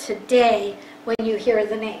of today when you hear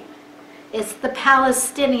the name. It's the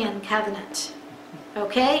Palestinian covenant.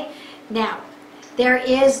 Okay? Now, there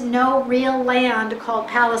is no real land called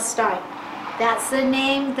Palestine. That's the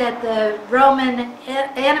name that the Roman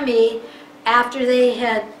enemy, after they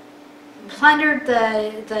had plundered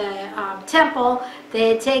the temple, they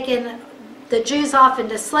had taken the Jews off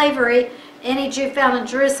into slavery. Any Jew found in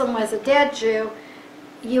Jerusalem was a dead Jew.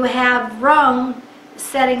 You have Rome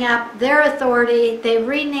setting up their authority. They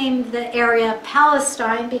renamed the area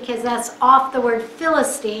Palestine because that's off the word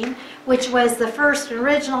Philistine, which was the first and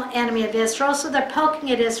original enemy of Israel. So they're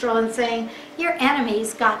poking at Israel and saying, your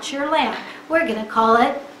enemies got your land. We're going to call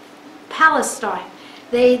it Palestine.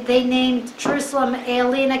 They named Jerusalem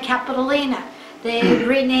Aelina Capitolina. They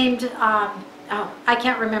renamed, I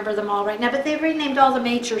can't remember them all right now, but they renamed all the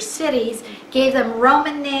major cities, gave them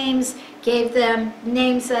Roman names, gave them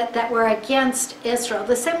names that were against Israel.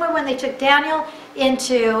 The same way when they took Daniel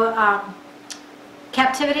into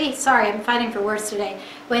captivity. Sorry, I'm fighting for words today.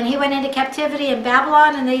 When he went into captivity in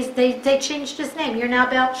Babylon, and they changed his name. You're now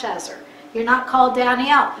Belshazzar. You're not called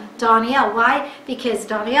Daniel. Daniel. Why? Because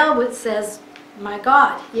Daniel says, my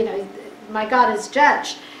God, my God is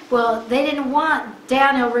judge. Well, they didn't want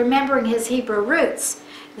Daniel remembering his Hebrew roots.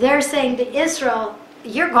 They're saying to Israel,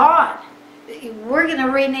 you're gone. We're going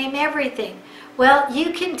to rename everything. Well,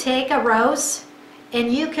 you can take a rose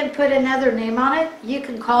and you can put another name on it. You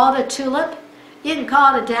can call it a tulip. You can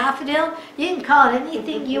call it a daffodil. You can call it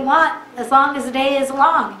anything you want as long as the day is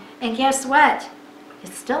long. And guess what?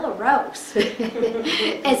 It's still a rose.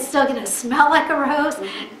 It's still going to smell like a rose,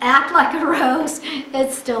 act like a rose.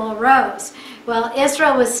 It's still a rose. Well,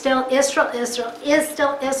 Israel was still Israel. Israel is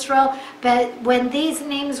still Israel. But when these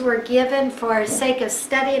names were given for sake of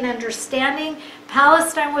study and understanding,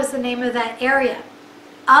 Palestine was the name of that area.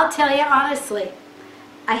 I'll tell you honestly,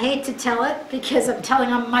 I hate to tell it because I'm telling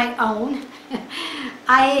on my own.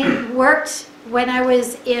 I worked when I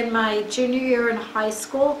was in my junior year in high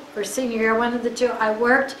school, or senior year, one of the two. I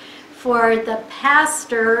worked for the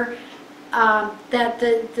pastor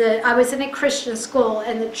I was in a Christian school,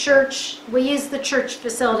 and the church, we used the church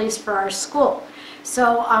facilities for our school.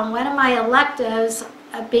 So on one of my electives,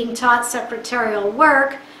 being taught secretarial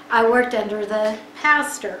work, I worked under the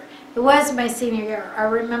pastor. It was my senior year. I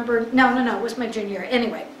remember, no, it was my junior year.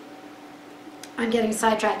 Anyway, I'm getting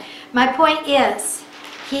sidetracked. My point is,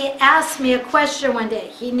 he asked me a question one day.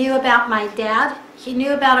 He knew about my dad. He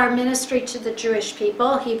knew about our ministry to the Jewish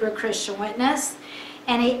people, Hebrew Christian Witness.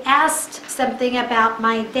 And he asked something about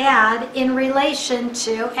my dad in relation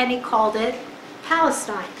to, and he called it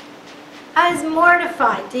Palestine. I was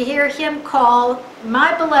mortified to hear him call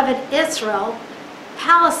my beloved Israel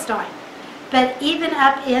Palestine. But even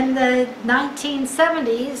up in the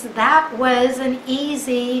 1970s, that was an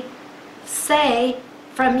easy say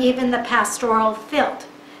from even the pastoral field.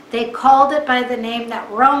 They called it by the name that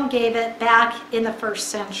Rome gave it back in the 1st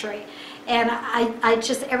century. And I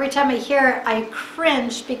just, every time I hear it, I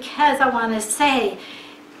cringe because I want to say,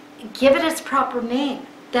 give it its proper name.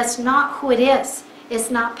 That's not who it is.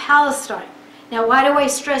 It's not Palestine. Now, why do I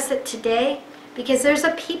stress it today? Because there's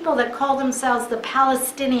a people that call themselves the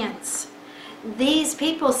Palestinians. These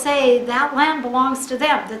people say that land belongs to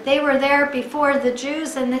them, that they were there before the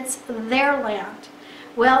Jews and it's their land.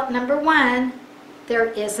 Well, number one,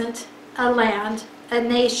 there isn't a land, a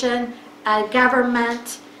nation, a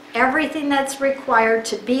government, everything that's required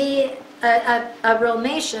to be a real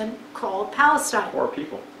nation called Palestine. Or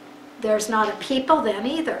people. There's not a people then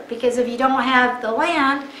either, because if you don't have the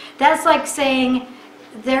land, that's like saying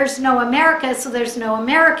there's no America, so there's no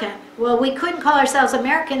American. Well, we couldn't call ourselves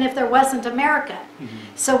American if there wasn't America.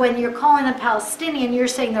 So when you're calling a Palestinian, you're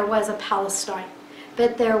saying there was a Palestine.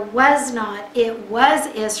 But there was not. It was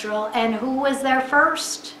Israel. And who was there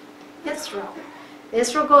first? Israel.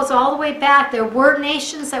 Israel goes all the way back. There were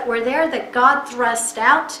nations that were there that God thrust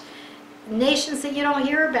out. Nations that you don't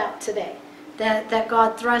hear about today. That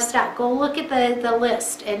God thrust out. Go look at the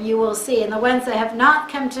list and you will see. And the ones that have not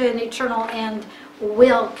come to an eternal end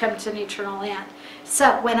will come to an eternal end.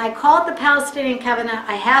 So when I call it the Palestinian covenant,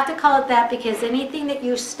 I have to call it that because anything that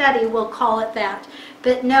you study will call it that.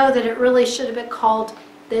 But know that it really should have been called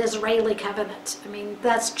the Israeli covenant. I mean,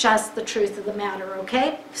 that's just the truth of the matter,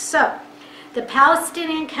 okay? So, the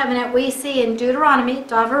Palestinian covenant we see in Deuteronomy,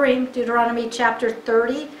 Davarim, Deuteronomy chapter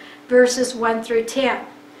 30, verses 1 through 10.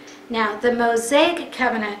 Now, the Mosaic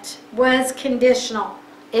covenant was conditional.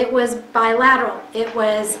 It was bilateral. It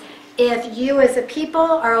was, if you as a people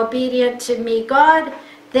are obedient to me, God,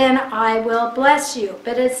 then I will bless you.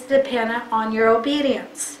 But it's dependent on your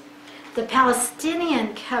obedience. The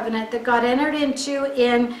Palestinian covenant that God entered into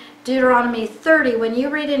in Deuteronomy 30, when you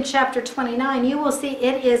read in chapter 29, you will see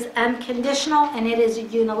it is unconditional and it is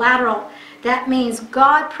unilateral. That means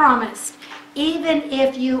God promised, even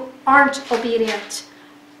if you aren't obedient,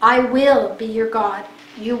 I will be your God.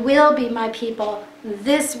 You will be my people.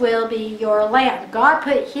 This will be your land. God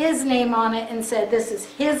put his name on it and said this is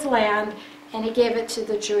his land, and he gave it to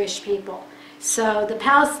the Jewish people. So the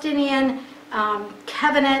Palestinian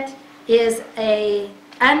covenant is a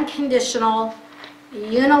unconditional,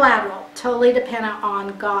 unilateral, totally dependent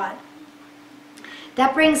on God.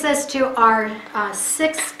 That brings us to our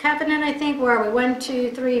sixth covenant, I think. Where are we? 1,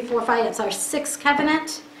 2, 3, 4, 5. It's our sixth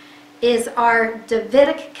covenant. Is our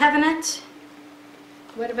Davidic covenant.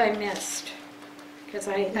 What have I missed? Because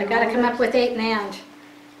I got to come up with 8 and.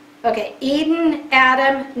 Okay, Eden,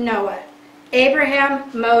 Adam, Noah. Abraham,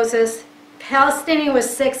 Moses. Palestinian was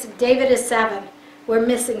 6, David is 7. We're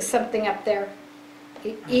missing something up there.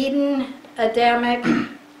 Eden, Adamic,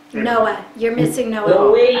 Noah. You're missing Noah.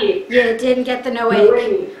 Noah. You didn't get the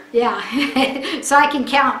Noah. Yeah. So I can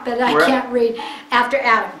count, but I can't read. After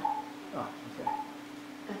Adam.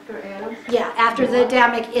 After Adam? Yeah, after the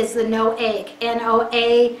Adamic is the Noahic.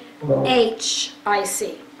 Noahic.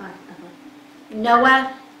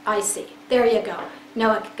 Noah, I-C. There you go.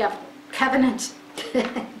 Noah covenant.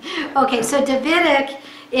 Okay, so Davidic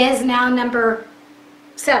is now number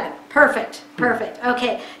 7. Perfect, perfect.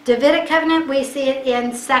 Okay, Davidic covenant, we see it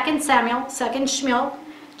in 2 Samuel, 2 Shmuel,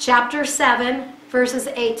 chapter 7, verses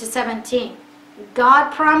 8 to 17.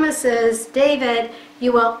 God promises David,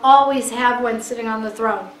 you will always have one sitting on the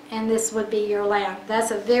throne, and this would be your land.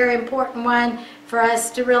 That's a very important one for us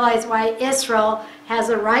to realize why Israel has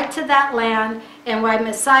a right to that land and why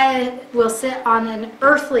Messiah will sit on an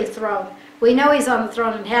earthly throne. We know he's on the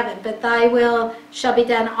throne in heaven, but thy will shall be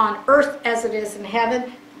done on earth as it is in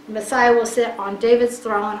heaven. Messiah will sit on David's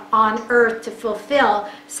throne on earth to fulfill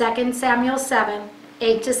 2 Samuel 7,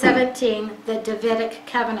 8 to 17, the Davidic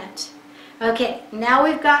covenant. Okay, now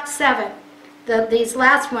we've got 7. These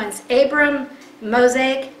last ones, Abram,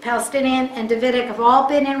 Mosaic, Palestinian, and Davidic, have all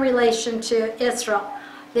been in relation to Israel.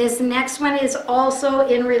 This next one is also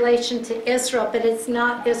in relation to Israel, but it's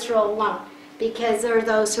not Israel alone, because there are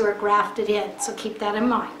those who are grafted in. So keep that in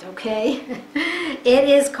mind, okay? It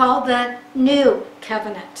is called the New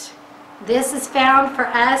Covenant. This is found for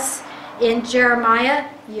us in Jeremiah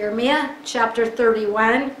chapter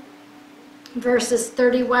 31, verses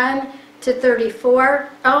 31 to 34.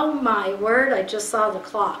 Oh my word, I just saw the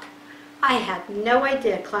clock. I had no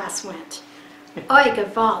idea class went. Oy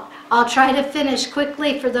gewalt. I'll try to finish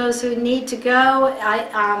quickly for those who need to go.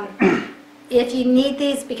 if you need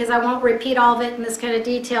these, because I won't repeat all of it in this kind of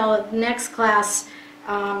detail next class,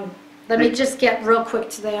 let me just get real quick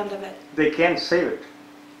to the end of it. They can save it.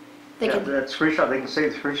 They can, That screenshot, they can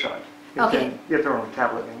save the screenshot. Okay. If they're on a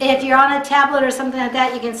tablet. if you're on a tablet or something like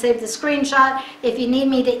that, you can save the screenshot. If you need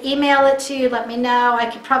me to email it to you, let me know. I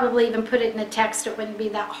could probably even put it in a text. It wouldn't be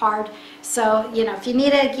that hard. So, you know, if you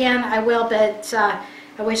need it again, I will, but I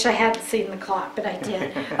wish I hadn't seen the clock, but I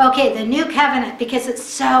did. Okay, the new covenant, because it's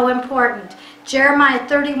so important. Jeremiah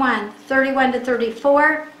 31, 31 to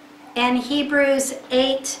 34, and Hebrews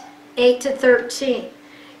 8, 8 to 13.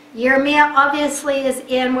 Yirmiah obviously is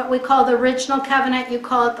in what we call the original covenant. You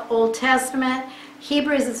call it the Old Testament.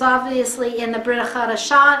 Hebrews is obviously in the Brit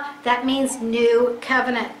Hadashah. That means new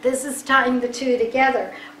covenant. This is tying the two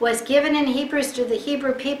together. What's given in Hebrews to the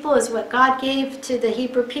Hebrew people is what God gave to the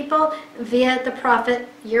Hebrew people via the prophet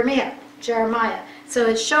Yirmiah, Jeremiah. So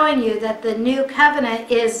it's showing you that the new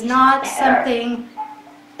covenant is not something...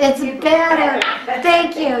 It's better.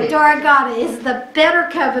 Thank you. Dora got it. Is the better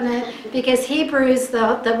covenant, because Hebrews,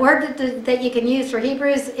 the word that you can use for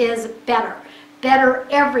Hebrews is better. Better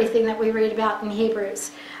everything that we read about in Hebrews.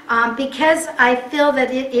 Because I feel that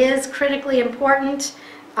it is critically important,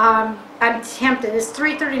 I'm tempted. It's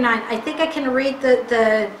 3:39. I think I can read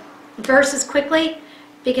the verses quickly,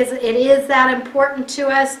 because it is that important to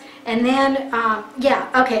us. And then, yeah,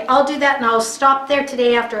 okay, I'll do that, and I'll stop there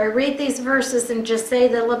today after I read these verses and just say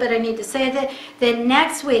the little bit I need to say. That then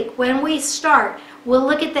next week, when we start, we'll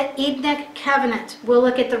look at the Edenic covenant. We'll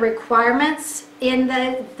look at the requirements in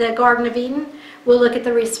the Garden of Eden. We'll look at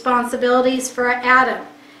the responsibilities for Adam.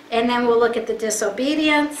 And then we'll look at the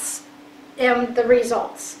disobedience and the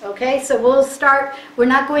results. Okay, so we'll start. We're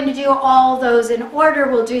not going to do all those in order.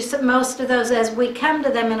 We'll do most of those as we come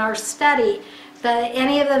to them in our study. But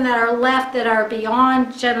any of them that are left that are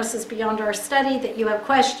beyond Genesis, beyond our study, that you have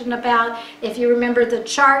question about, if you remember the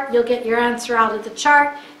chart, you'll get your answer out of the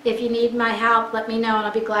chart. If you need my help, let me know, and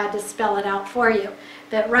I'll be glad to spell it out for you.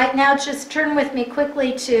 But right now, just turn with me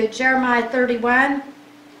quickly to Jeremiah 31.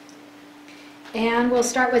 And we'll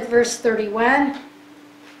start with verse 31.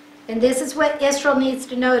 And this is what Israel needs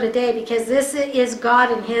to know today, because this is God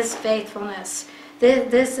and His faithfulness.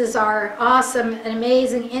 This is our awesome,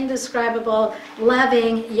 amazing, indescribable,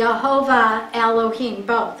 loving Jehovah Elohim,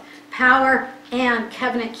 both power and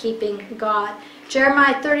covenant-keeping God.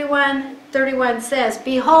 Jeremiah 31:31 says,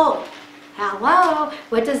 behold, hello,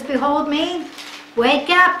 what does behold mean?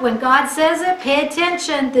 Wake up. When God says it, pay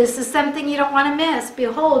attention. This is something you don't want to miss.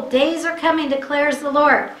 Behold, days are coming, declares the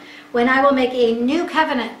Lord, when I will make a new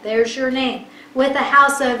covenant, there's your name, with the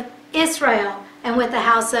house of Israel and with the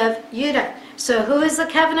house of Judah. So who is the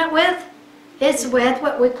covenant with? It's with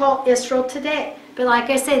what we call Israel today. But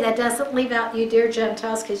like I say, that doesn't leave out you dear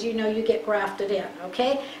Gentiles, because you know you get grafted in,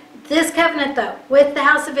 okay? This covenant, though, with the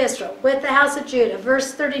house of Israel, with the house of Judah,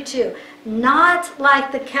 verse 32, not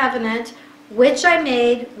like the covenant which I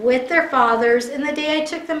made with their fathers in the day I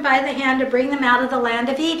took them by the hand to bring them out of the land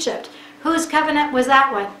of Egypt. Whose covenant was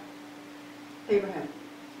that one? Abraham.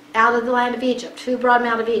 Out of the land of Egypt. Who brought him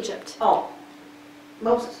out of Egypt? Oh,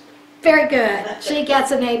 Moses. Very good. She gets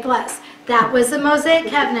an A+. That was the Mosaic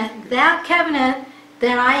covenant. That covenant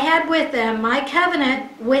that I had with them, my covenant,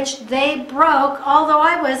 which they broke, although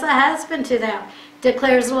I was a husband to them,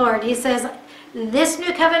 declares the Lord. He says, this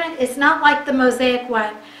new covenant is not like the Mosaic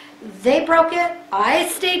one. They broke it. I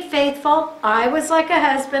stayed faithful. I was like a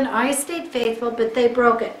husband. I stayed faithful, but they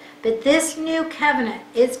broke it. But this new covenant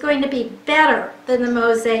is going to be better than the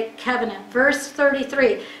Mosaic covenant. Verse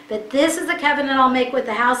 33, but this is the covenant I'll make with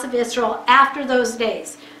the house of Israel after those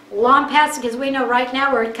days. Long past, because we know right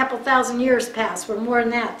now we're a couple thousand years past. We're more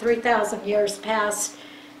than that, 3,000 years past.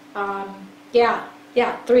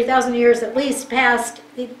 3,000 years at least past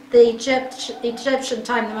the Egyptian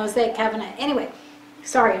time, the Mosaic covenant. Anyway,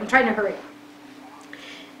 sorry, I'm trying to hurry.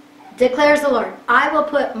 Declares the Lord, I will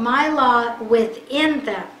put my law within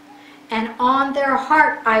them, and on their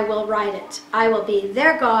heart I will write it. I will be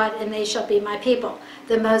their God, and they shall be my people.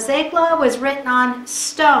 The Mosaic law was written on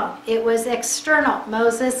stone. It was external.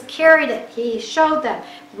 Moses carried it. He showed them.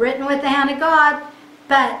 Written with the hand of God,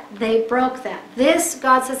 but they broke that. This,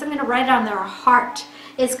 God says, I'm going to write it on their heart.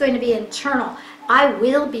 It's going to be internal. I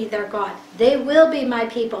will be their God. They will be my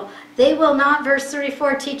people. They will not, verse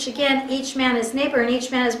 34, teach again each man his neighbor and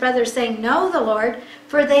each man his brother, saying, know the Lord,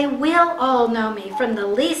 for they will all know me, from the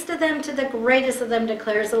least of them to the greatest of them,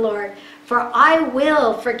 declares the Lord. For I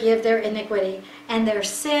will forgive their iniquity, and their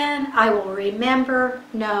sin I will remember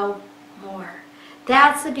no more.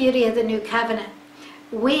 That's the beauty of the new covenant.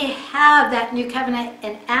 We have that new covenant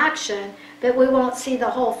in action, but we won't see the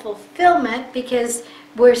whole fulfillment, because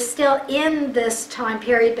We're still in this time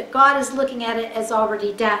period, but God is looking at it as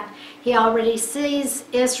already done. He already sees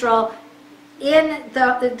Israel in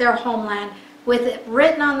their homeland with it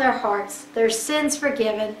written on their hearts, their sins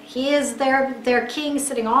forgiven. He is their king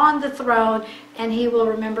sitting on the throne, and he will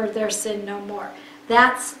remember their sin no more.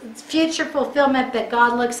 That's future fulfillment, but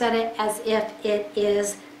God looks at it as if it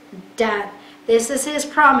is done. This is his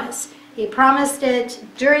promise. He promised it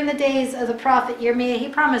during the days of the prophet Jeremiah. He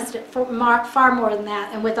promised it for far more than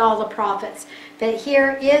that, and with all the prophets. But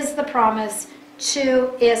here is the promise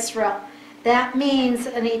to Israel. That means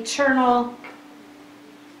an eternal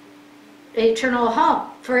home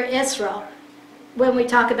for Israel when we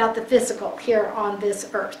talk about the physical here on this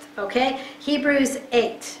earth. Okay? Hebrews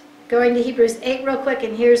 8. Going to Hebrews 8 real quick,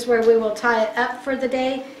 and here's where we will tie it up for the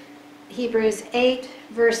day. Hebrews 8,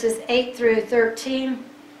 verses 8 through 13.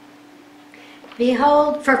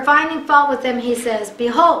 Behold, for finding fault with them, he says,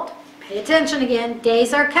 behold, pay attention again,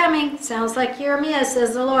 days are coming, sounds like Jeremiah,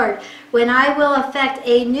 says the Lord, when I will effect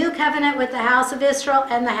a new covenant with the house of Israel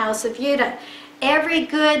and the house of Judah. Every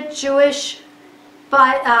good Jewish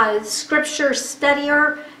scripture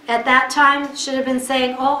studier at that time should have been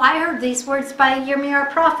saying, oh, I heard these words by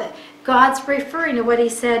Jeremiah prophet. God's referring to what he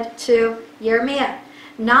said to Jeremiah.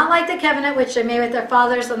 Not like the covenant which I made with their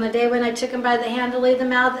fathers on the day when I took them by the hand to lead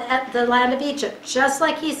them out at the land of Egypt. Just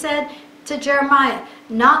like he said to Jeremiah.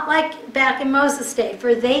 Not like back in Moses' day,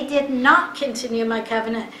 for they did not continue my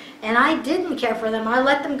covenant, and I didn't care for them. I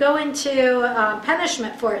let them go into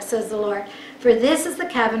punishment for it, says the Lord. For this is the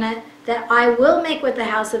covenant that I will make with the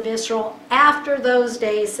house of Israel after those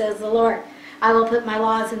days, says the Lord. I will put my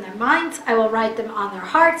laws in their minds. I will write them on their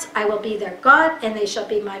hearts. I will be their God, and they shall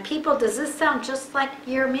be my people. Does this sound just like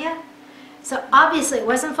Jeremiah? So obviously it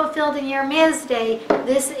wasn't fulfilled in Jeremiah's day.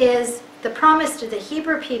 This is the promise to the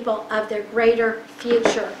Hebrew people of their greater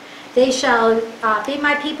future. They shall be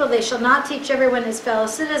my people. They shall not teach everyone his fellow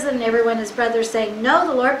citizen and everyone his brother, saying, know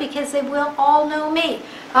the Lord, because they will all know me.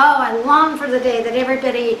 Oh, I long for the day that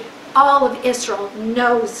everybody, all of Israel,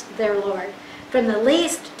 knows their Lord, from the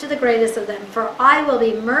least to the greatest of them. For I will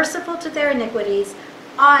be merciful to their iniquities.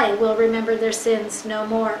 I will remember their sins no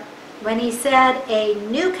more. When he said a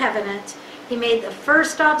new covenant, he made the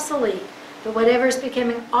first obsolete. But whatever is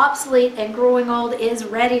becoming obsolete and growing old is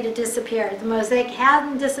ready to disappear. The Mosaic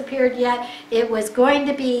hadn't disappeared yet. It was going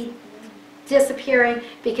to be disappearing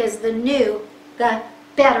because the new, the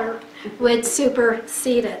better, would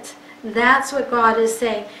supersede it. That's what God is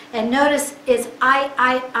saying. And notice it's I.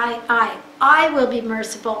 I will be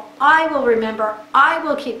merciful. I will remember. I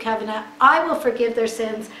will keep covenant. I will forgive their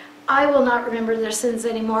sins. I will not remember their sins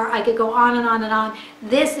anymore. I could go on and on and on.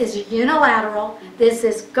 This is unilateral. This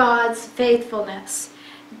is God's faithfulness.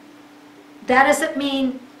 That doesn't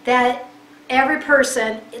mean that every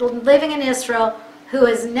person living in Israel who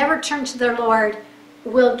has never turned to their Lord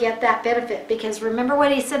will get that benefit. Because remember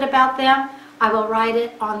what he said about them? I will write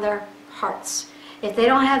it on their hearts. If they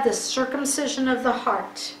don't have the circumcision of the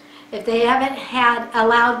heart, if they haven't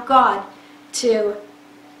allowed God to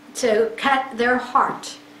cut their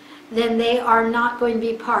heart, then they are not going to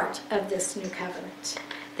be part of this new covenant.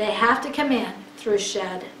 They have to come in through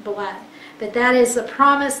shed blood. But that is the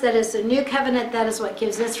promise, that is the new covenant, that is what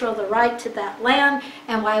gives Israel the right to that land,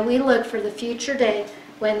 and why we look for the future day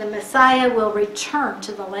when the Messiah will return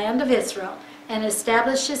to the land of Israel and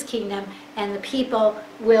establish his kingdom, and the people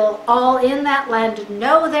will all in that land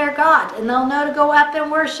know their God, and they'll know to go up and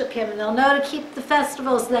worship him, and they'll know to keep the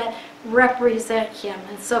festivals that represent him,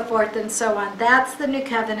 and so forth and so on. That's the new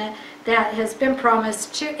covenant that has been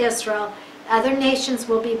promised to Israel. Other nations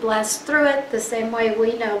will be blessed through it, the same way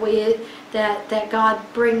we know that God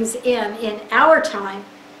brings in our time,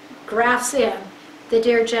 grafts in the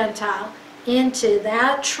dear Gentile into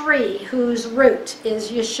that tree whose root is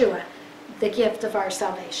Yeshua, the gift of our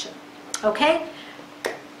salvation. Okay?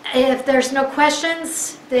 If there's no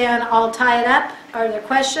questions, then I'll tie it up. Are there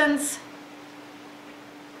questions?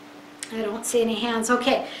 I don't see any hands.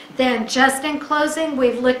 Okay, then just in closing,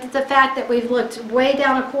 we've looked at the fact that we've looked way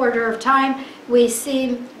down a quarter of time. We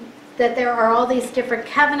see that there are all these different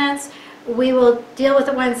covenants. We will deal with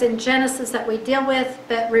the ones in Genesis that we deal with,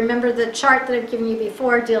 but remember the chart that I've given you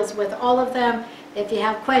before deals with all of them. If you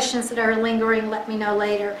have questions that are lingering, let me know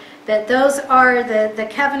later. But those are the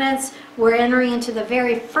covenants. We're entering into the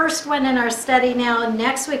very first one in our study now.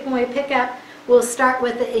 Next week when we pick up, we'll start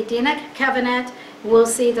with the Edenic covenant. We'll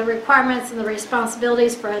see the requirements and the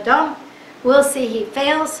responsibilities for Edom. We'll see he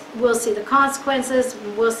fails. We'll see the consequences.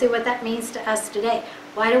 We'll see what that means to us today.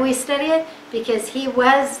 Why do we study it? Because he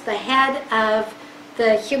was the head of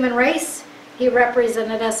the human race. He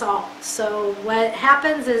represented us all. So what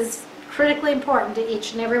happens is critically important to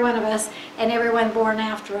each and every one of us and everyone born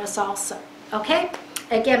after us also. Okay?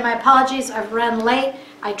 Again, my apologies. I've run late.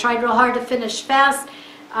 I tried real hard to finish fast.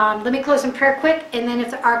 Let me close in prayer quick, and then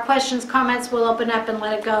if there are questions, comments, we'll open up and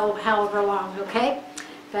let it go however long, okay?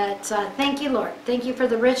 But thank you, Lord. Thank you for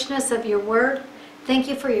the richness of your word. Thank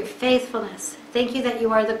you for your faithfulness. Thank you that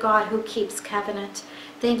you are the God who keeps covenant.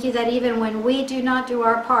 Thank you that even when we do not do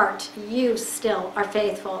our part, you still are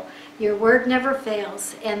faithful. Your word never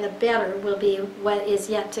fails, and the better will be what is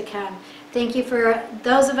yet to come. Thank you for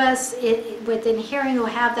those of us within hearing who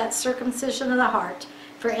have that circumcision of the heart.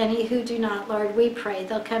 For any who do not, Lord, we pray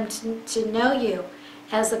they'll come to know you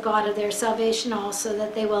as the God of their salvation also,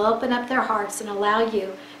 that they will open up their hearts and allow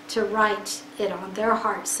you to write it on their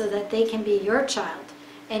hearts so that they can be your child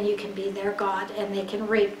and you can be their God and they can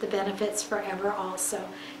reap the benefits forever also.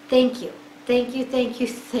 Thank you, thank you, thank you,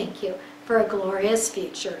 thank you for a glorious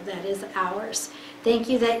future that is ours. Thank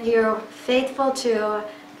you that you're faithful to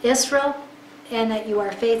Israel and that you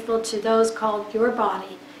are faithful to those called your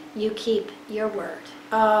body. You keep your word.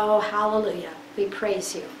 Oh, hallelujah. We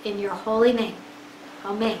praise you in your holy name.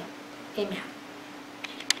 Amen. Amen.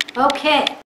 Okay.